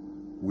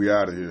 We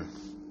out of here.